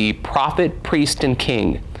 should be prophet, priest, and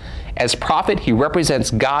king. As prophet, he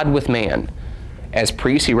represents God with man. As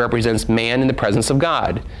priest, he represents man in the presence of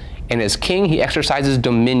God. And as king, he exercises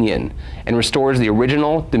dominion and restores the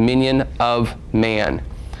original dominion of man.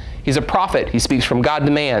 He's a prophet. He speaks from God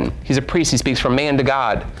to man. He's a priest. He speaks from man to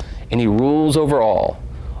God. And he rules over all.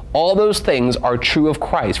 All those things are true of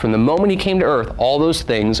Christ. From the moment he came to earth, all those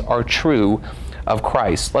things are true of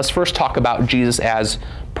Christ. Let's first talk about Jesus as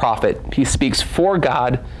prophet. He speaks for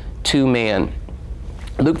God to man.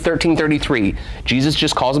 Luke 13:33, Jesus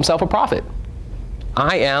just calls himself a prophet.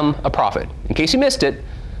 I am a prophet. In case you missed it,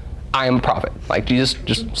 I am a prophet. Like Jesus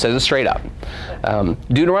just says it straight up.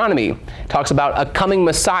 Deuteronomy talks about a coming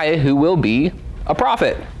Messiah who will be a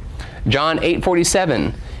prophet. John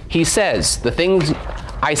 8:47, he says, the things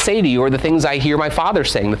I say to you are the things I hear my Father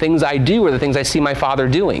saying. The things I do are the things I see my Father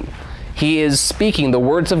doing. He is speaking the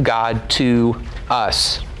words of God to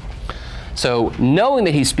us. So knowing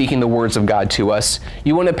that he's speaking the words of God to us,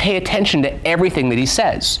 you want to pay attention to everything that he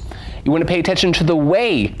says. You want to pay attention to the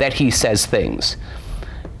way that he says things.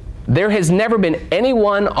 There has never been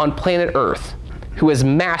anyone on planet Earth who has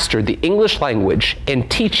mastered the English language in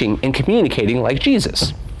teaching and communicating like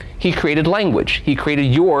Jesus. He created language. He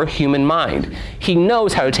created your human mind. He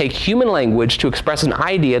knows how to take human language to express an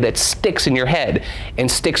idea that sticks in your head and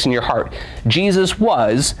sticks in your heart. Jesus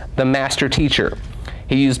was the master teacher.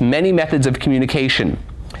 He used many methods of communication.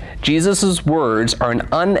 Jesus' words are an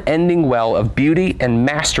unending well of beauty and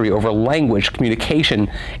mastery over language,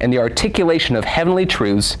 communication, and the articulation of heavenly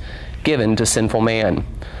truths given to sinful man.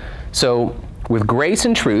 So, with grace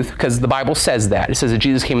and truth, because the Bible says that. It says that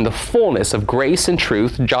Jesus came in the fullness of grace and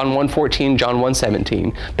truth, John 1:14, John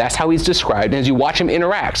 1:17. That's how he's described. And as you watch him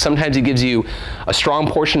interact, sometimes he gives you a strong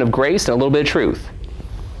portion of grace and a little bit of truth.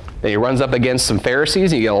 Then he runs up against some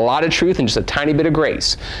Pharisees, and you get a lot of truth and just a tiny bit of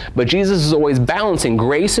grace. But Jesus is always balancing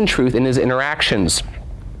grace and truth in his interactions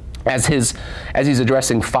as he's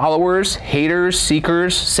addressing followers, haters,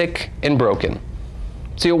 seekers, sick, and broken.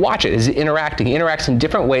 So you'll watch it as he's interacting. He interacts in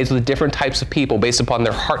different ways with different types of people based upon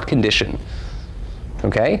their heart condition.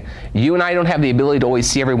 Okay? You and I don't have the ability to always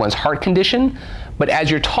see everyone's heart condition, but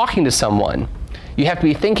as you're talking to someone, you have to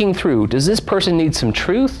be thinking through, does this person need some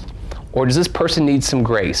truth? Or does this person need some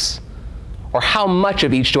grace? Or how much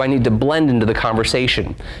of each do I need to blend into the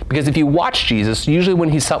conversation? Because if you watch Jesus, usually when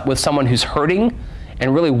he's with someone who's hurting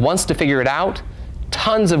and really wants to figure it out,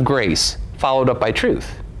 tons of grace followed up by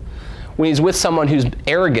truth. When he's with someone who's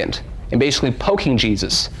arrogant and basically poking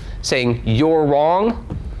Jesus, saying, you're wrong,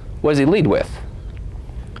 what does he lead with?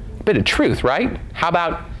 A bit of truth, right? How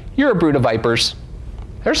about, you're a brood of vipers.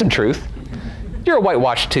 There's some truth. You're a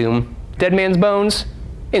whitewashed tomb. Dead man's bones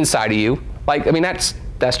inside of you. Like, I mean, that's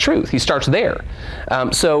truth. He starts there.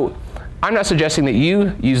 So I'm not suggesting that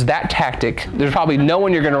you use that tactic. There's probably no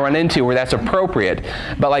one you're going to run into where that's appropriate.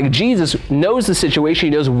 But like Jesus knows the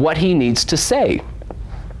situation, he knows what he needs to say.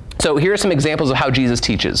 So here are some examples of how Jesus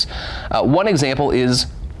teaches. One example is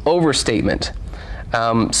overstatement.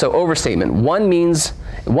 So overstatement. One means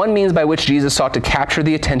by which Jesus sought to capture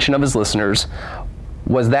the attention of his listeners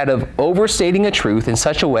was that of overstating a truth in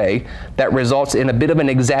such a way that results in a bit of an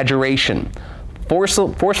exaggeration,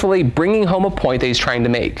 forcefully bringing home a point that he's trying to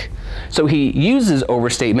make. So he uses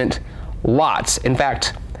overstatement lots. In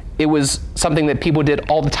fact, it was something that people did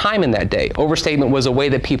all the time in that day. Overstatement was a way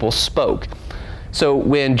that people spoke. So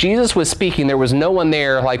when Jesus was speaking, there was no one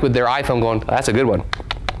there like with their iPhone going, that's a good one.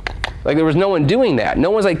 Like there was no one doing that. No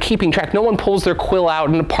one's like keeping track. No one pulls their quill out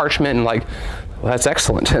in a parchment and like, well, that's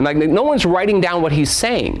excellent. And like no one's writing down what he's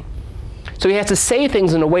saying. So he has to say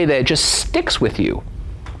things in a way that it just sticks with you.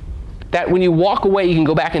 That when you walk away, you can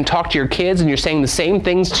go back and talk to your kids and you're saying the same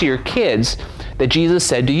things to your kids that Jesus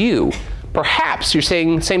said to you. Perhaps you're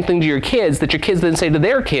saying the same thing to your kids that your kids then say to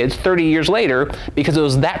their kids 30 years later because it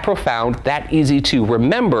was that profound, that easy to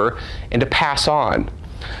remember and to pass on.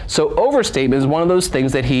 So overstatement is one of those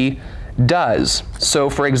things that he does. So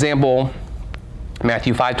for example,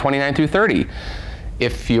 Matthew 5:29 through 30.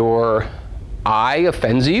 If your eye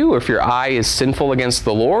offends you, or if your eye is sinful against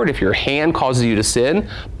the Lord, if your hand causes you to sin,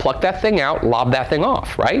 pluck that thing out, lob that thing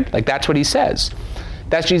off, right? Like that's what he says.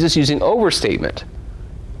 That's Jesus using overstatement.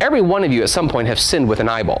 Every one of you at some point have sinned with an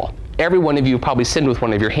eyeball. Every one of you probably sinned with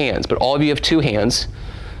one of your hands, but all of you have two hands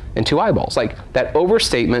and two eyeballs. Like that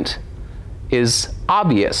overstatement is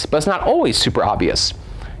obvious, but it's not always super obvious.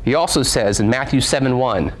 He also says in Matthew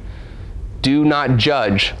 7:1, do not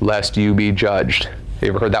judge lest you be judged. You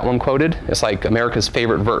ever heard that one quoted? It's like America's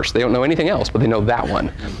favorite verse. They don't know anything else, but they know that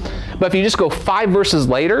one. But if you just go 5 verses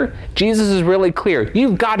later, Jesus is really clear.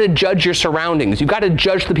 You've got to judge your surroundings. You've got to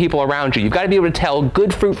judge the people around you. You've got to be able to tell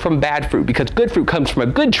good fruit from bad fruit, because good fruit comes from a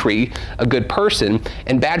good tree, a good person,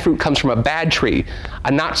 and bad fruit comes from a bad tree,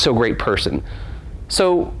 a not so great person.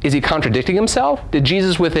 So is he contradicting himself? Did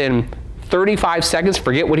Jesus within 35 seconds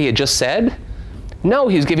forget what he had just said? No,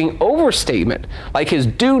 he's giving overstatement. Like his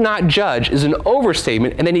do not judge is an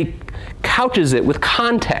overstatement, and then he couches it with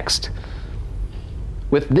context.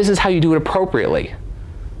 With this is how you do it appropriately.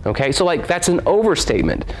 Okay, so like that's an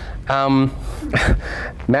overstatement.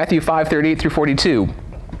 Matthew 5:38 through 42.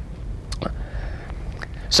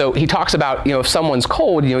 So he talks about, if someone's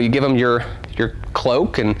cold, you give them your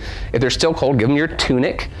cloak, and if they're still cold, give them your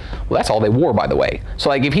tunic. Well, that's all they wore, by the way. So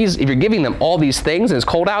like if you're giving them all these things and it's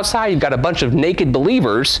cold outside, you've got a bunch of naked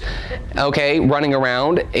believers, okay, running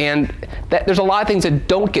around, and there's a lot of things that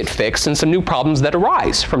don't get fixed and some new problems that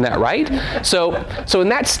arise from that, right? So in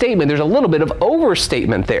that statement, there's a little bit of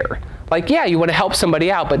overstatement there. Like, yeah, you want to help somebody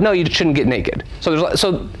out, but no, you shouldn't get naked.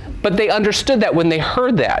 But they understood that when they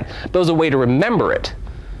heard that. But it was a way to remember it.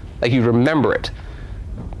 Like you remember it.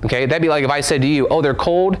 Okay, that'd be like if I said to you, oh, they're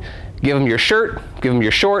cold, give them your shirt, give them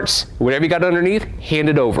your shorts, whatever you got underneath, hand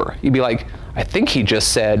it over. You'd be like, I think he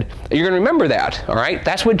just said, you're going to remember that, all right?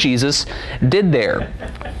 That's what Jesus did there.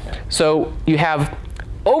 So you have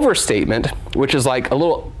overstatement, which is like a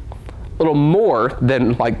little more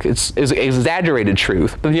than like it's exaggerated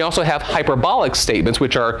truth, but then you also have hyperbolic statements,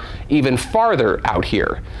 which are even farther out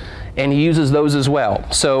here. And he uses those as well.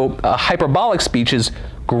 So hyperbolic speech is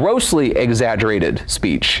grossly exaggerated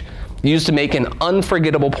speech used to make an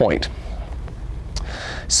unforgettable point.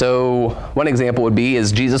 So one example would be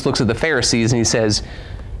is Jesus looks at the Pharisees and he says,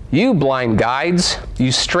 you blind guides,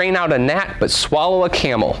 you strain out a gnat but swallow a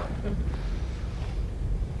camel.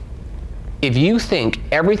 If you think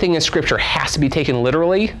everything in Scripture has to be taken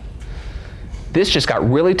literally, this just got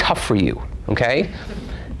really tough for you, okay?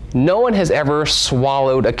 No one has ever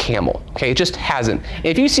swallowed a camel, okay? It just hasn't.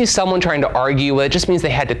 If you see someone trying to argue, well, it just means they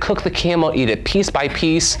had to cook the camel, eat it piece by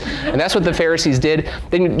piece, and that's what the Pharisees did,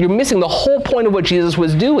 then you're missing the whole point of what Jesus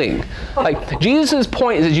was doing. Like, Jesus'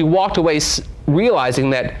 point is that you walked away realizing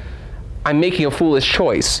that I'm making a foolish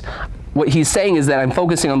choice. What he's saying is that I'm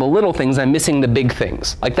focusing on the little things, I'm missing the big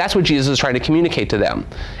things. Like, that's what Jesus is trying to communicate to them.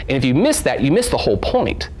 And if you miss that, you miss the whole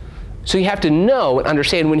point. So you have to know and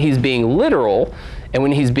understand when he's being literal and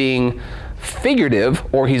when he's being figurative,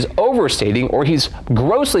 or he's overstating, or he's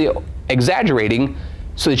grossly exaggerating,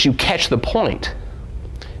 so that you catch the point.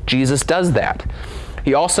 Jesus does that.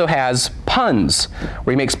 He also has puns,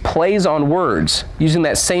 where he makes plays on words. Using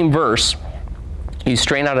that same verse, you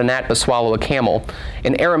strain out a gnat but swallow a camel.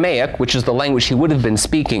 In Aramaic, which is the language he would have been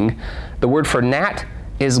speaking, the word for gnat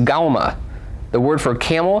is galma. The word for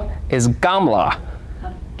camel is gamla.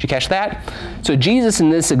 Did you catch that? So Jesus in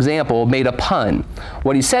this example made a pun.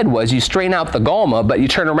 What he said was, you strain out the galma, but you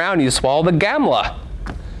turn around and you swallow the gamla.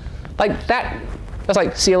 Like that's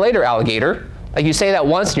like, see you later, alligator. Like you say that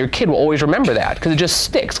once and your kid will always remember that because it just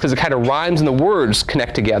sticks, because it kind of rhymes and the words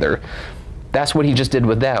connect together. That's what he just did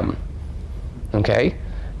with them. Okay?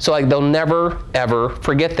 So like they'll never, ever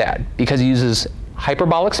forget that because he uses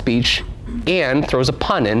hyperbolic speech and throws a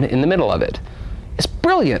pun in the middle of it. It's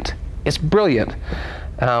brilliant. It's brilliant.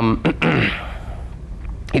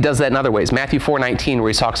 He does that in other ways. Matthew 4:19, where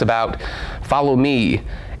he talks about, follow me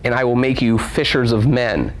and I will make you fishers of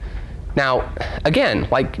men. Now, again,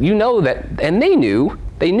 like you know that, and they knew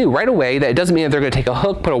right away that it doesn't mean that they're going to take a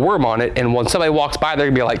hook, put a worm on it, and when somebody walks by,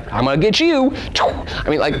 they're going to be like, I'm going to get you. I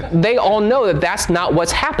mean, like they all know that that's not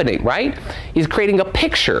what's happening, right? He's creating a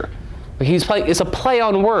picture. It's a play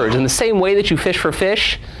on words. In the same way that you fish for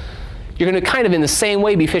fish, you're going to kind of in the same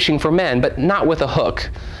way be fishing for men, but not with a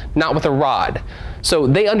hook, not with a rod. So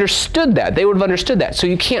they understood that. They would have understood that. So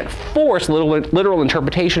you can't force literal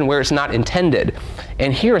interpretation where it's not intended.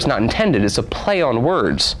 And here it's not intended. It's a play on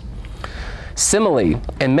words. Simile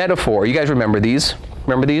and metaphor. You guys remember these?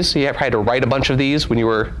 Remember these? You had to write a bunch of these when you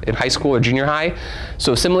were in high school or junior high.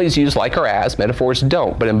 So similes used like or as, metaphors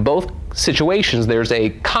don't. But in both situations, there's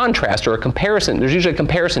a contrast or a comparison. There's usually a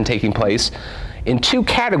comparison taking place in two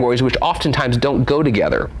categories which oftentimes don't go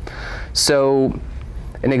together. So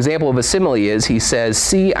an example of a simile is, he says,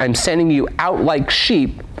 see, I'm sending you out like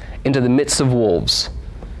sheep into the midst of wolves.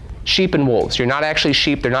 Sheep and wolves. You're not actually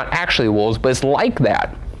sheep, they're not actually wolves, but it's like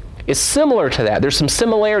that. It's similar to that. There's some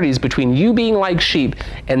similarities between you being like sheep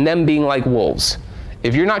and them being like wolves.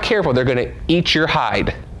 If you're not careful, they're going to eat your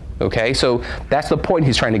hide. Okay? So that's the point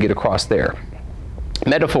he's trying to get across there.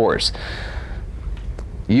 Metaphors.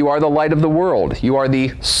 You are the light of the world. You are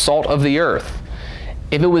the salt of the earth.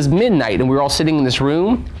 If it was midnight and we were all sitting in this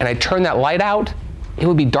room and I turned that light out, it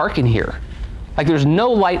would be dark in here. Like there's no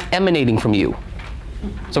light emanating from you.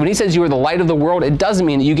 So when he says you are the light of the world, it doesn't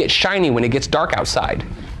mean that you get shiny when it gets dark outside.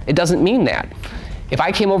 It doesn't mean that. If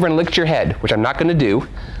I came over and licked your head, which I'm not going to do,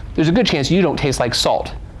 there's a good chance you don't taste like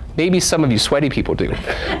salt. Maybe some of you sweaty people do.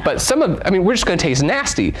 But we're just going to taste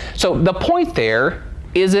nasty. So the point there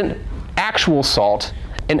isn't actual salt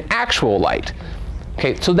and actual light.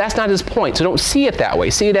 Okay, so that's not his point. So don't see it that way.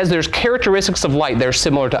 See it as there's characteristics of light that are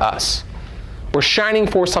similar to us. We're shining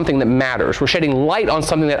for something that matters. We're shedding light on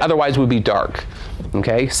something that otherwise would be dark.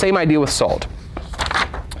 Okay, same idea with salt.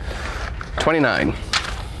 29.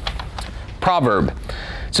 Proverb.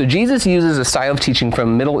 So Jesus uses a style of teaching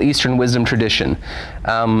from Middle Eastern wisdom tradition.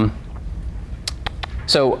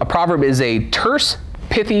 So a proverb is a terse,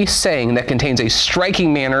 pithy saying that contains a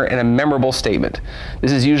striking manner and a memorable statement.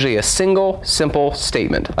 This is usually a single, simple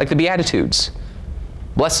statement, like the Beatitudes.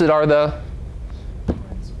 Blessed are the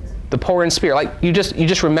poor in spirit. Like you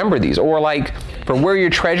just remember these. Or like, for where your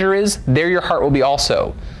treasure is, there your heart will be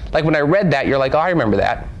also. Like when I read that, you're like, oh, I remember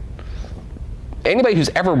that. Anybody who's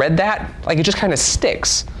ever read that, like it just kind of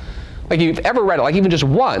sticks. Like you've ever read it, like even just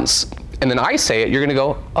once, and then I say it, you're gonna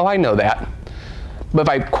go, oh, I know that. But if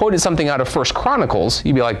I quoted something out of 1 Chronicles,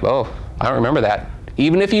 you'd be like, oh, I don't remember that.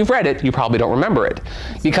 Even if you've read it, you probably don't remember it.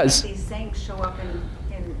 Because these sayings show up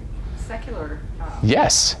in secular.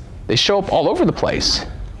 Yes, they show up all over the place.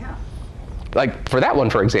 Yeah. Like for that one,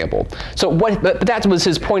 for example. But that was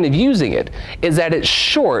his point of using it, is that it's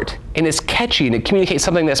short and it's catchy and it communicates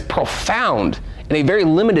something that's profound in a very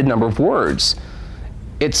limited number of words.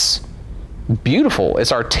 It's beautiful,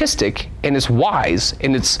 it's artistic, and it's wise,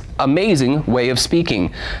 and it's amazing way of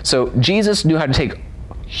speaking. So Jesus knew how to take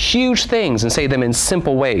huge things and say them in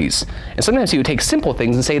simple ways. And sometimes he would take simple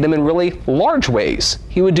things and say them in really large ways.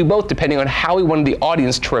 He would do both depending on how he wanted the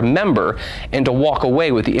audience to remember and to walk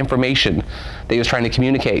away with the information that he was trying to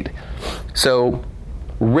communicate. So,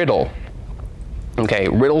 riddle. Okay,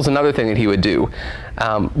 riddle's another thing that he would do,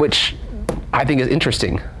 which I think is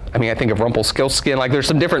interesting. I mean, I think of Rumpelstiltskin, like there's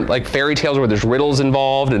some different like fairy tales where there's riddles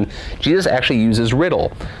involved, and Jesus actually uses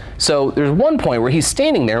riddle. So there's one point where he's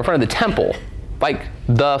standing there in front of the temple, like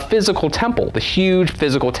the physical temple, the huge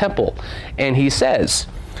physical temple, and he says,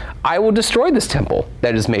 I will destroy this temple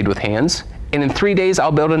that is made with hands, and in 3 days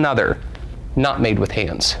I'll build another, not made with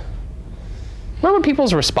hands. Remember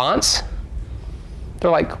people's response?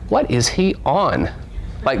 They're like, what is he on?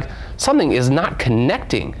 Like, something is not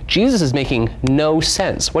connecting. Jesus is making no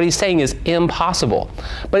sense. What he's saying is impossible.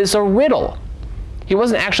 But it's a riddle. He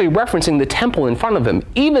wasn't actually referencing the temple in front of him,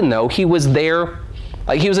 even though he was there.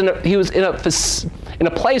 Like he was in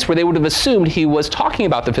a place where they would have assumed he was talking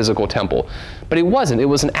about the physical temple, but he wasn't. It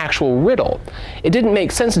was an actual riddle. It didn't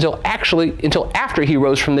make sense until after he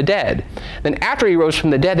rose from the dead. Then after he rose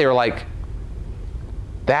from the dead, they were like,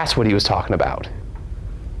 that's what he was talking about.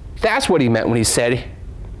 That's what he meant when he said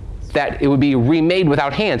that it would be remade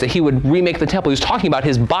without hands, that he would remake the temple. He was talking about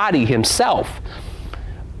his body himself.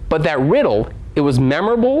 But that riddle, it was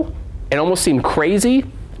memorable and almost seemed crazy,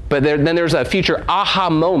 but then there's a future aha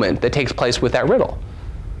moment that takes place with that riddle.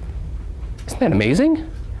 Isn't that amazing?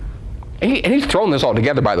 And he's throwing this all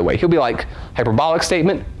together, by the way. He'll be like, hyperbolic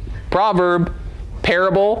statement, proverb,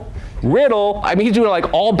 parable, riddle. I mean, he's doing it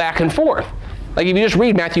like all back and forth. Like if you just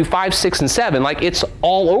read Matthew 5, 6, and 7, like it's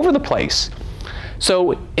all over the place.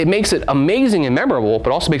 So it makes it amazing and memorable,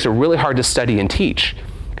 but also makes it really hard to study and teach,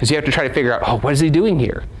 because you have to try to figure out, oh, what is he doing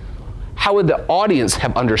here? How would the audience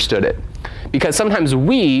have understood it? Because sometimes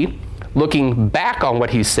we, looking back on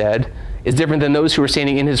what he said, is different than those who are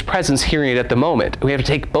standing in his presence hearing it at the moment. We have to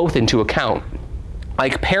take both into account.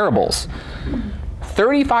 Like parables.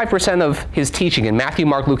 35% of his teaching in Matthew,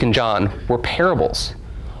 Mark, Luke, and John were parables.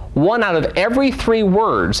 1 out of every 3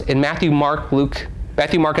 words in Matthew, Mark,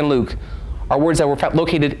 and Luke are words that were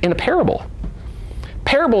located in a parable.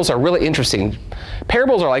 Parables are really interesting.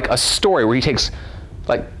 Parables are like a story where he takes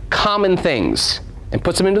like common things and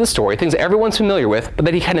puts them into the story, things that everyone's familiar with, but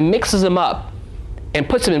then he kind of mixes them up and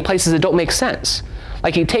puts them in places that don't make sense.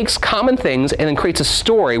 Like he takes common things and then creates a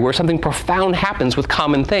story where something profound happens with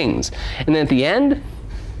common things. And then at the end,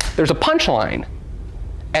 there's a punchline.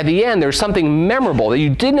 At the end, there's something memorable that you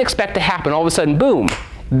didn't expect to happen. All of a sudden, boom,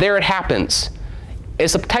 there it happens.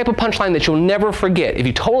 It's a type of punchline that you'll never forget. If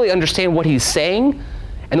you totally understand what he's saying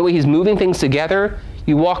and the way he's moving things together,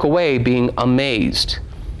 you walk away being amazed.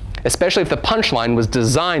 Especially if the punchline was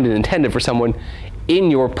designed and intended for someone in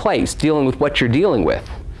your place, dealing with what you're dealing with.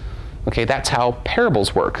 Okay, that's how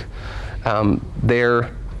parables work. The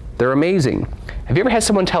They're amazing. Have you ever had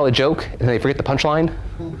someone tell a joke and they forget the punchline?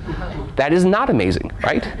 That is not amazing,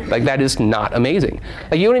 right? Like, that is not amazing.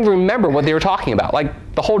 Like, you don't even remember what they were talking about. Like,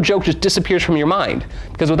 the whole joke just disappears from your mind.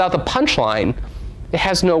 Because without the punchline, it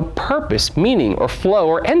has no purpose, meaning, or flow,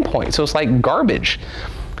 or endpoint. So it's like garbage.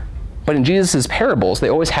 But in Jesus' parables, they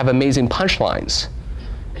always have amazing punchlines.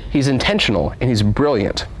 He's intentional and he's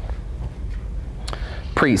brilliant.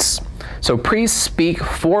 Priests. So priests speak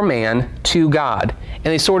for man to God, and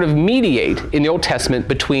they sort of mediate in the Old Testament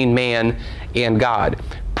between man and God.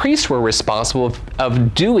 Priests were responsible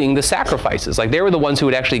of doing the sacrifices. Like, they were the ones who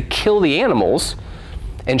would actually kill the animals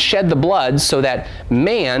and shed the blood so that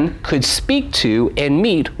man could speak to and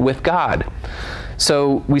meet with God.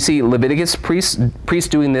 So we see Leviticus priests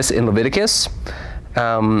doing this in Leviticus.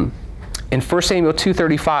 In 1 Samuel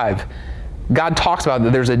 2:35, God talks about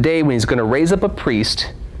that there's a day when he's going to raise up a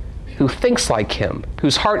priest who thinks like him,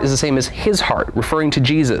 whose heart is the same as his heart, referring to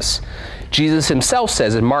Jesus. Jesus himself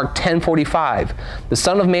says in Mark 10:45, the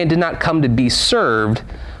Son of Man did not come to be served,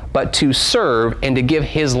 but to serve and to give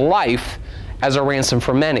his life as a ransom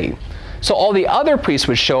for many. So all the other priests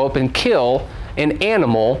would show up and kill an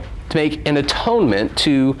animal to make an atonement,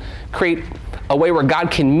 to create a way where God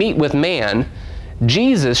can meet with man.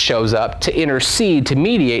 Jesus shows up to intercede, to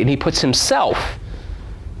mediate, and he puts himself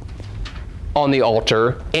on the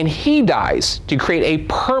altar, and he dies to create a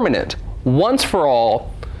permanent, once for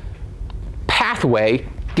all pathway,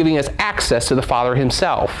 giving us access to the Father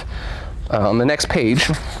himself. On the next page,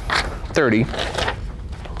 30,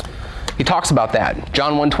 he talks about that.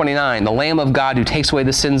 John 1:29, the Lamb of God who takes away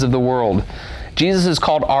the sins of the world. Jesus is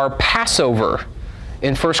called our Passover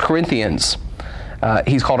in 1 Corinthians.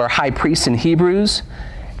 He's called our high priest in Hebrews.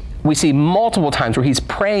 We see multiple times where he's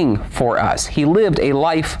praying for us. He lived a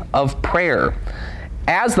life of prayer.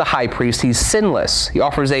 As the high priest, he's sinless. He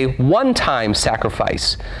offers a one-time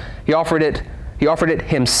sacrifice. He offered it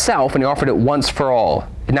himself, and he offered it once for all.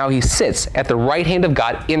 And now he sits at the right hand of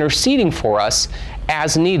God, interceding for us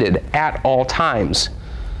as needed at all times.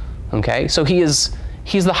 Okay? So he's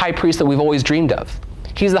the high priest that we've always dreamed of.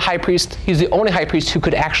 He's the high priest. He's the only high priest who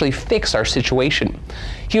could actually fix our situation.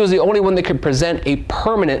 He was the only one that could present a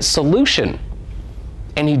permanent solution.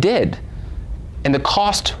 And he did. And the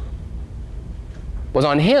cost was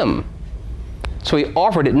on him. So he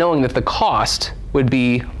offered it knowing that the cost would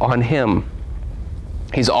be on him.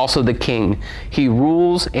 He's also the king. He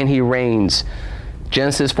rules and he reigns.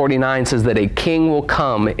 Genesis 49 says that a king will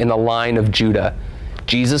come in the line of Judah.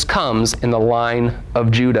 Jesus comes in the line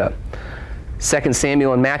of Judah. 2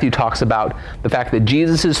 Samuel and Matthew talks about the fact that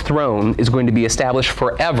Jesus' throne is going to be established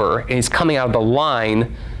forever, and he's coming out of the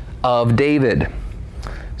line of David.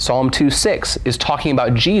 Psalm 2:6 is talking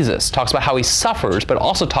about Jesus, talks about how he suffers, but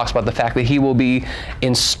also talks about the fact that he will be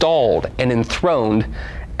installed and enthroned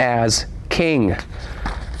as king.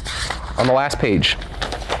 On the last page,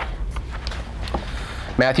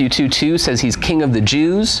 Matthew 2:2 says he's king of the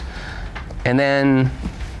Jews, and then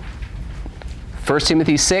 1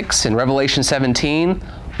 Timothy 6 and Revelation 17,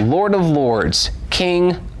 Lord of Lords,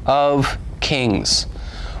 King of Kings.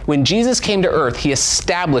 When Jesus came to earth, he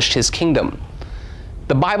established his kingdom.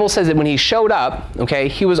 The Bible says that when he showed up, okay,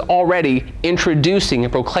 he was already introducing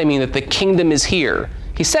and proclaiming that the kingdom is here.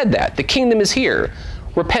 He said that. The kingdom is here.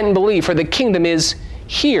 Repent and believe, for the kingdom is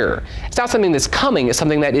here. It's not something that's coming. It's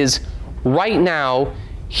something that is right now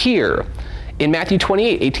here. In Matthew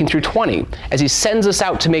 28, 18 through 20, as he sends us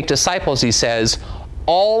out to make disciples, he says,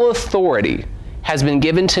 all authority has been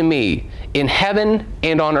given to me in heaven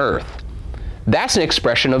and on earth. That's an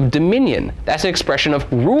expression of dominion. That's an expression of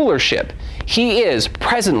rulership. He is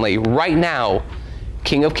presently, right now,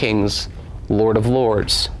 King of Kings, Lord of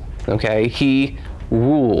Lords. Okay? He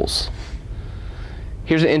rules.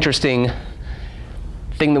 Here's an interesting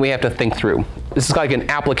thing that we have to think through. This is like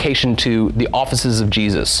an application to the offices of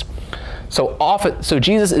Jesus. So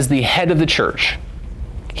Jesus is the head of the church.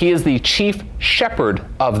 He is the chief shepherd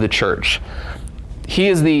of the church. He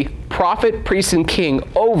is the prophet, priest, and king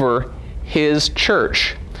over his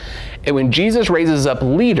church. And when Jesus raises up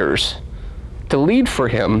leaders to lead for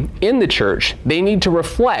him in the church, they need to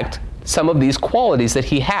reflect some of these qualities that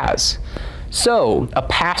he has. So a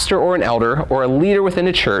pastor or an elder or a leader within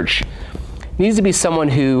a church needs to be someone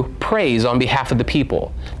who prays on behalf of the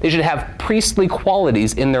people. They should have priestly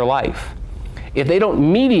qualities in their life. If they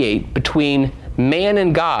don't mediate between man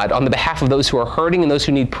and God on the behalf of those who are hurting and those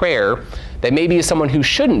who need prayer, they may be someone who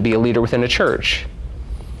shouldn't be a leader within a church.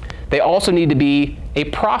 They also need to be a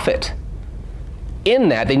prophet. In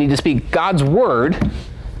that, they need to speak God's word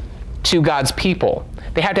to God's people.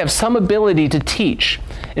 They have to have some ability to teach.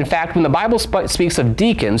 In fact, when the Bible speaks of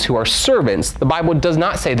deacons who are servants, the Bible does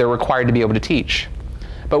not say they're required to be able to teach.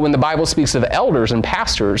 But when the Bible speaks of elders and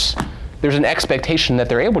pastors, there's an expectation that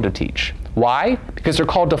they're able to teach. Why? Because they're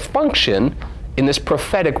called to function in this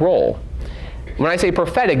prophetic role. When I say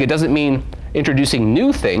prophetic, it doesn't mean introducing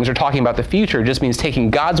new things or talking about the future. It just means taking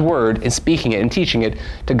God's word and speaking it and teaching it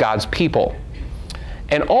to God's people.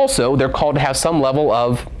 And also, they're called to have some level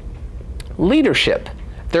of leadership.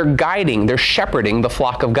 They're guiding, they're shepherding the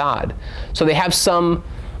flock of God. So they have some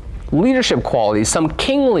leadership qualities, some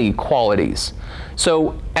kingly qualities.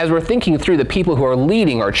 So as we're thinking through the people who are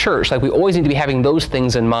leading our church, like we always need to be having those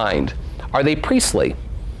things in mind. Are they priestly?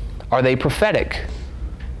 Are they prophetic?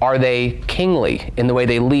 Are they kingly in the way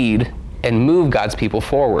they lead and move God's people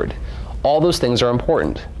forward? All those things are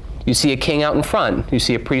important. You see a king out in front. You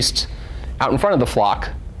see a priest out in front of the flock.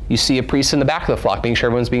 You see a priest in the back of the flock, making sure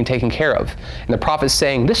everyone's being taken care of. And the prophet's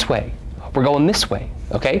saying, this way, we're going this way,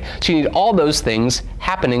 okay? So you need all those things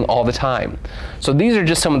happening all the time. So these are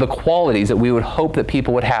just some of the qualities that we would hope that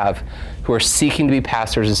people would have who are seeking to be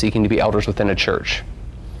pastors and seeking to be elders within a church.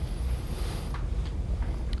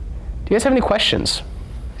 Do you guys have any questions?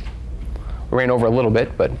 We ran over a little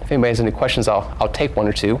bit, but if anybody has any questions, I'll take one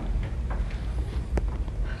or two.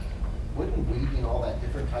 Wouldn't weaving all that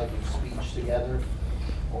different type of speech together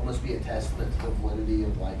almost be a testament to the validity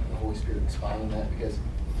of like the Holy Spirit inspiring that? Because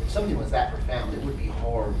if something was that profound, it would be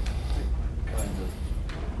hard to kind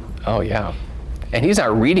of. Oh yeah, and he's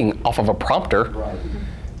not reading off of a prompter. Right.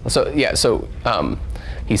 So yeah,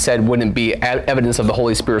 he said, wouldn't it be evidence of the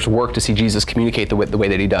Holy Spirit's work to see Jesus communicate the way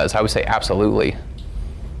that he does? I would say absolutely.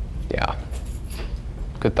 Yeah.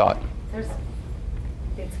 Good thought.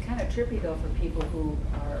 It's kind of trippy though for people who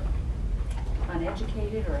are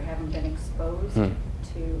uneducated or haven't been exposed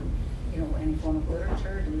to, any form of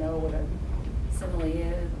literature to know what a simile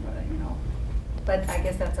is, But I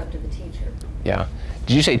guess that's up to the teacher. Yeah.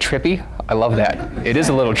 Did you say trippy? I love that. It is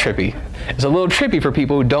a little trippy. It's a little trippy for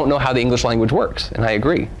people who don't know how the English language works, and I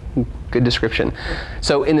agree. Good description.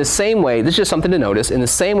 So in the same way, this is just something to notice, in the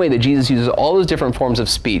same way that Jesus uses all those different forms of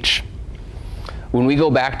speech, when we go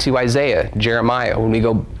back to Isaiah, Jeremiah, when we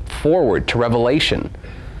go forward to Revelation,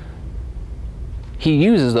 he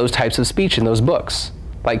uses those types of speech in those books.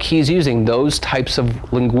 Like he's using those types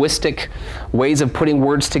of linguistic ways of putting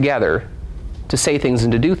words together to say things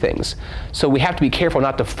and to do things. So we have to be careful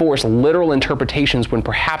not to force literal interpretations when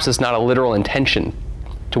perhaps it's not a literal intention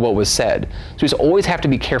to what was said. So we just always have to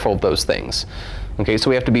be careful of those things. Okay, so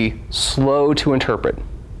we have to be slow to interpret.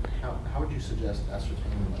 How would you suggest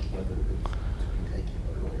ascertaining whether it's to be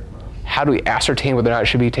taken literally or not? How do we ascertain whether or not it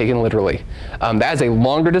should be taken literally? That is a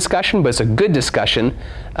longer discussion, but it's a good discussion.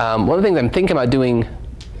 One of the things I'm thinking about doing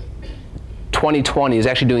 2020 is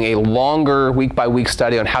actually doing a longer week-by-week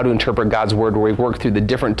study on how to interpret God's word, where we work through the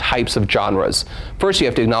different types of genres. First, you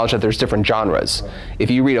have to acknowledge that there's different genres.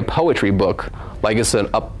 If you read a poetry book, like it's an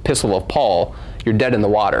epistle of Paul, you're dead in the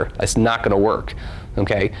water. That's not going to work,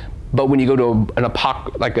 okay? But when you go to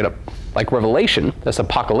like Revelation, that's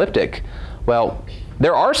apocalyptic, well,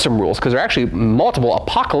 there are some rules, because there are actually multiple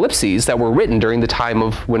apocalypses that were written during the time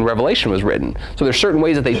of when Revelation was written. So there's certain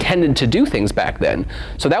ways that they tended to do things back then.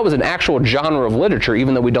 So that was an actual genre of literature,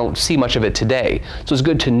 even though we don't see much of it today. So it's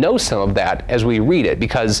good to know some of that as we read it,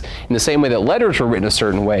 because in the same way that letters were written a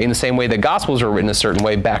certain way, in the same way that Gospels were written a certain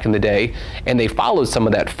way back in the day, and they followed some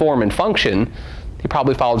of that form and function, they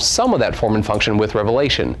probably followed some of that form and function with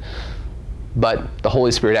Revelation. But the Holy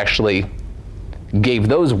Spirit actually gave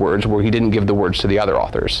those words where he didn't give the words to the other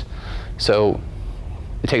authors. So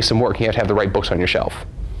it takes some work. You have to have the right books on your shelf.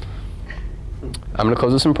 I'm going to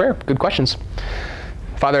close with some prayer. Good questions.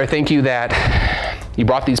 Father, I thank you that you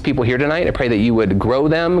brought these people here tonight. I pray that you would grow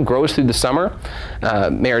us through the summer.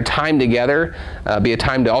 May our time together be a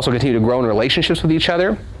time to also continue to grow in relationships with each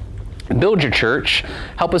other. Build your church.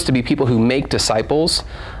 Help us to be people who make disciples.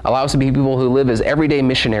 Allow us to be people who live as everyday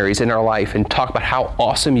missionaries in our life and talk about how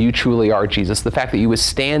awesome you truly are, Jesus. The fact that you would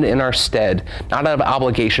stand in our stead, not out of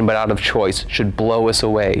obligation, but out of choice, should blow us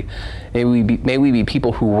away. May we be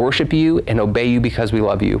people who worship you and obey you because we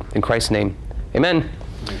love you. In Christ's name, amen.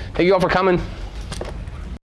 Thank you all for coming.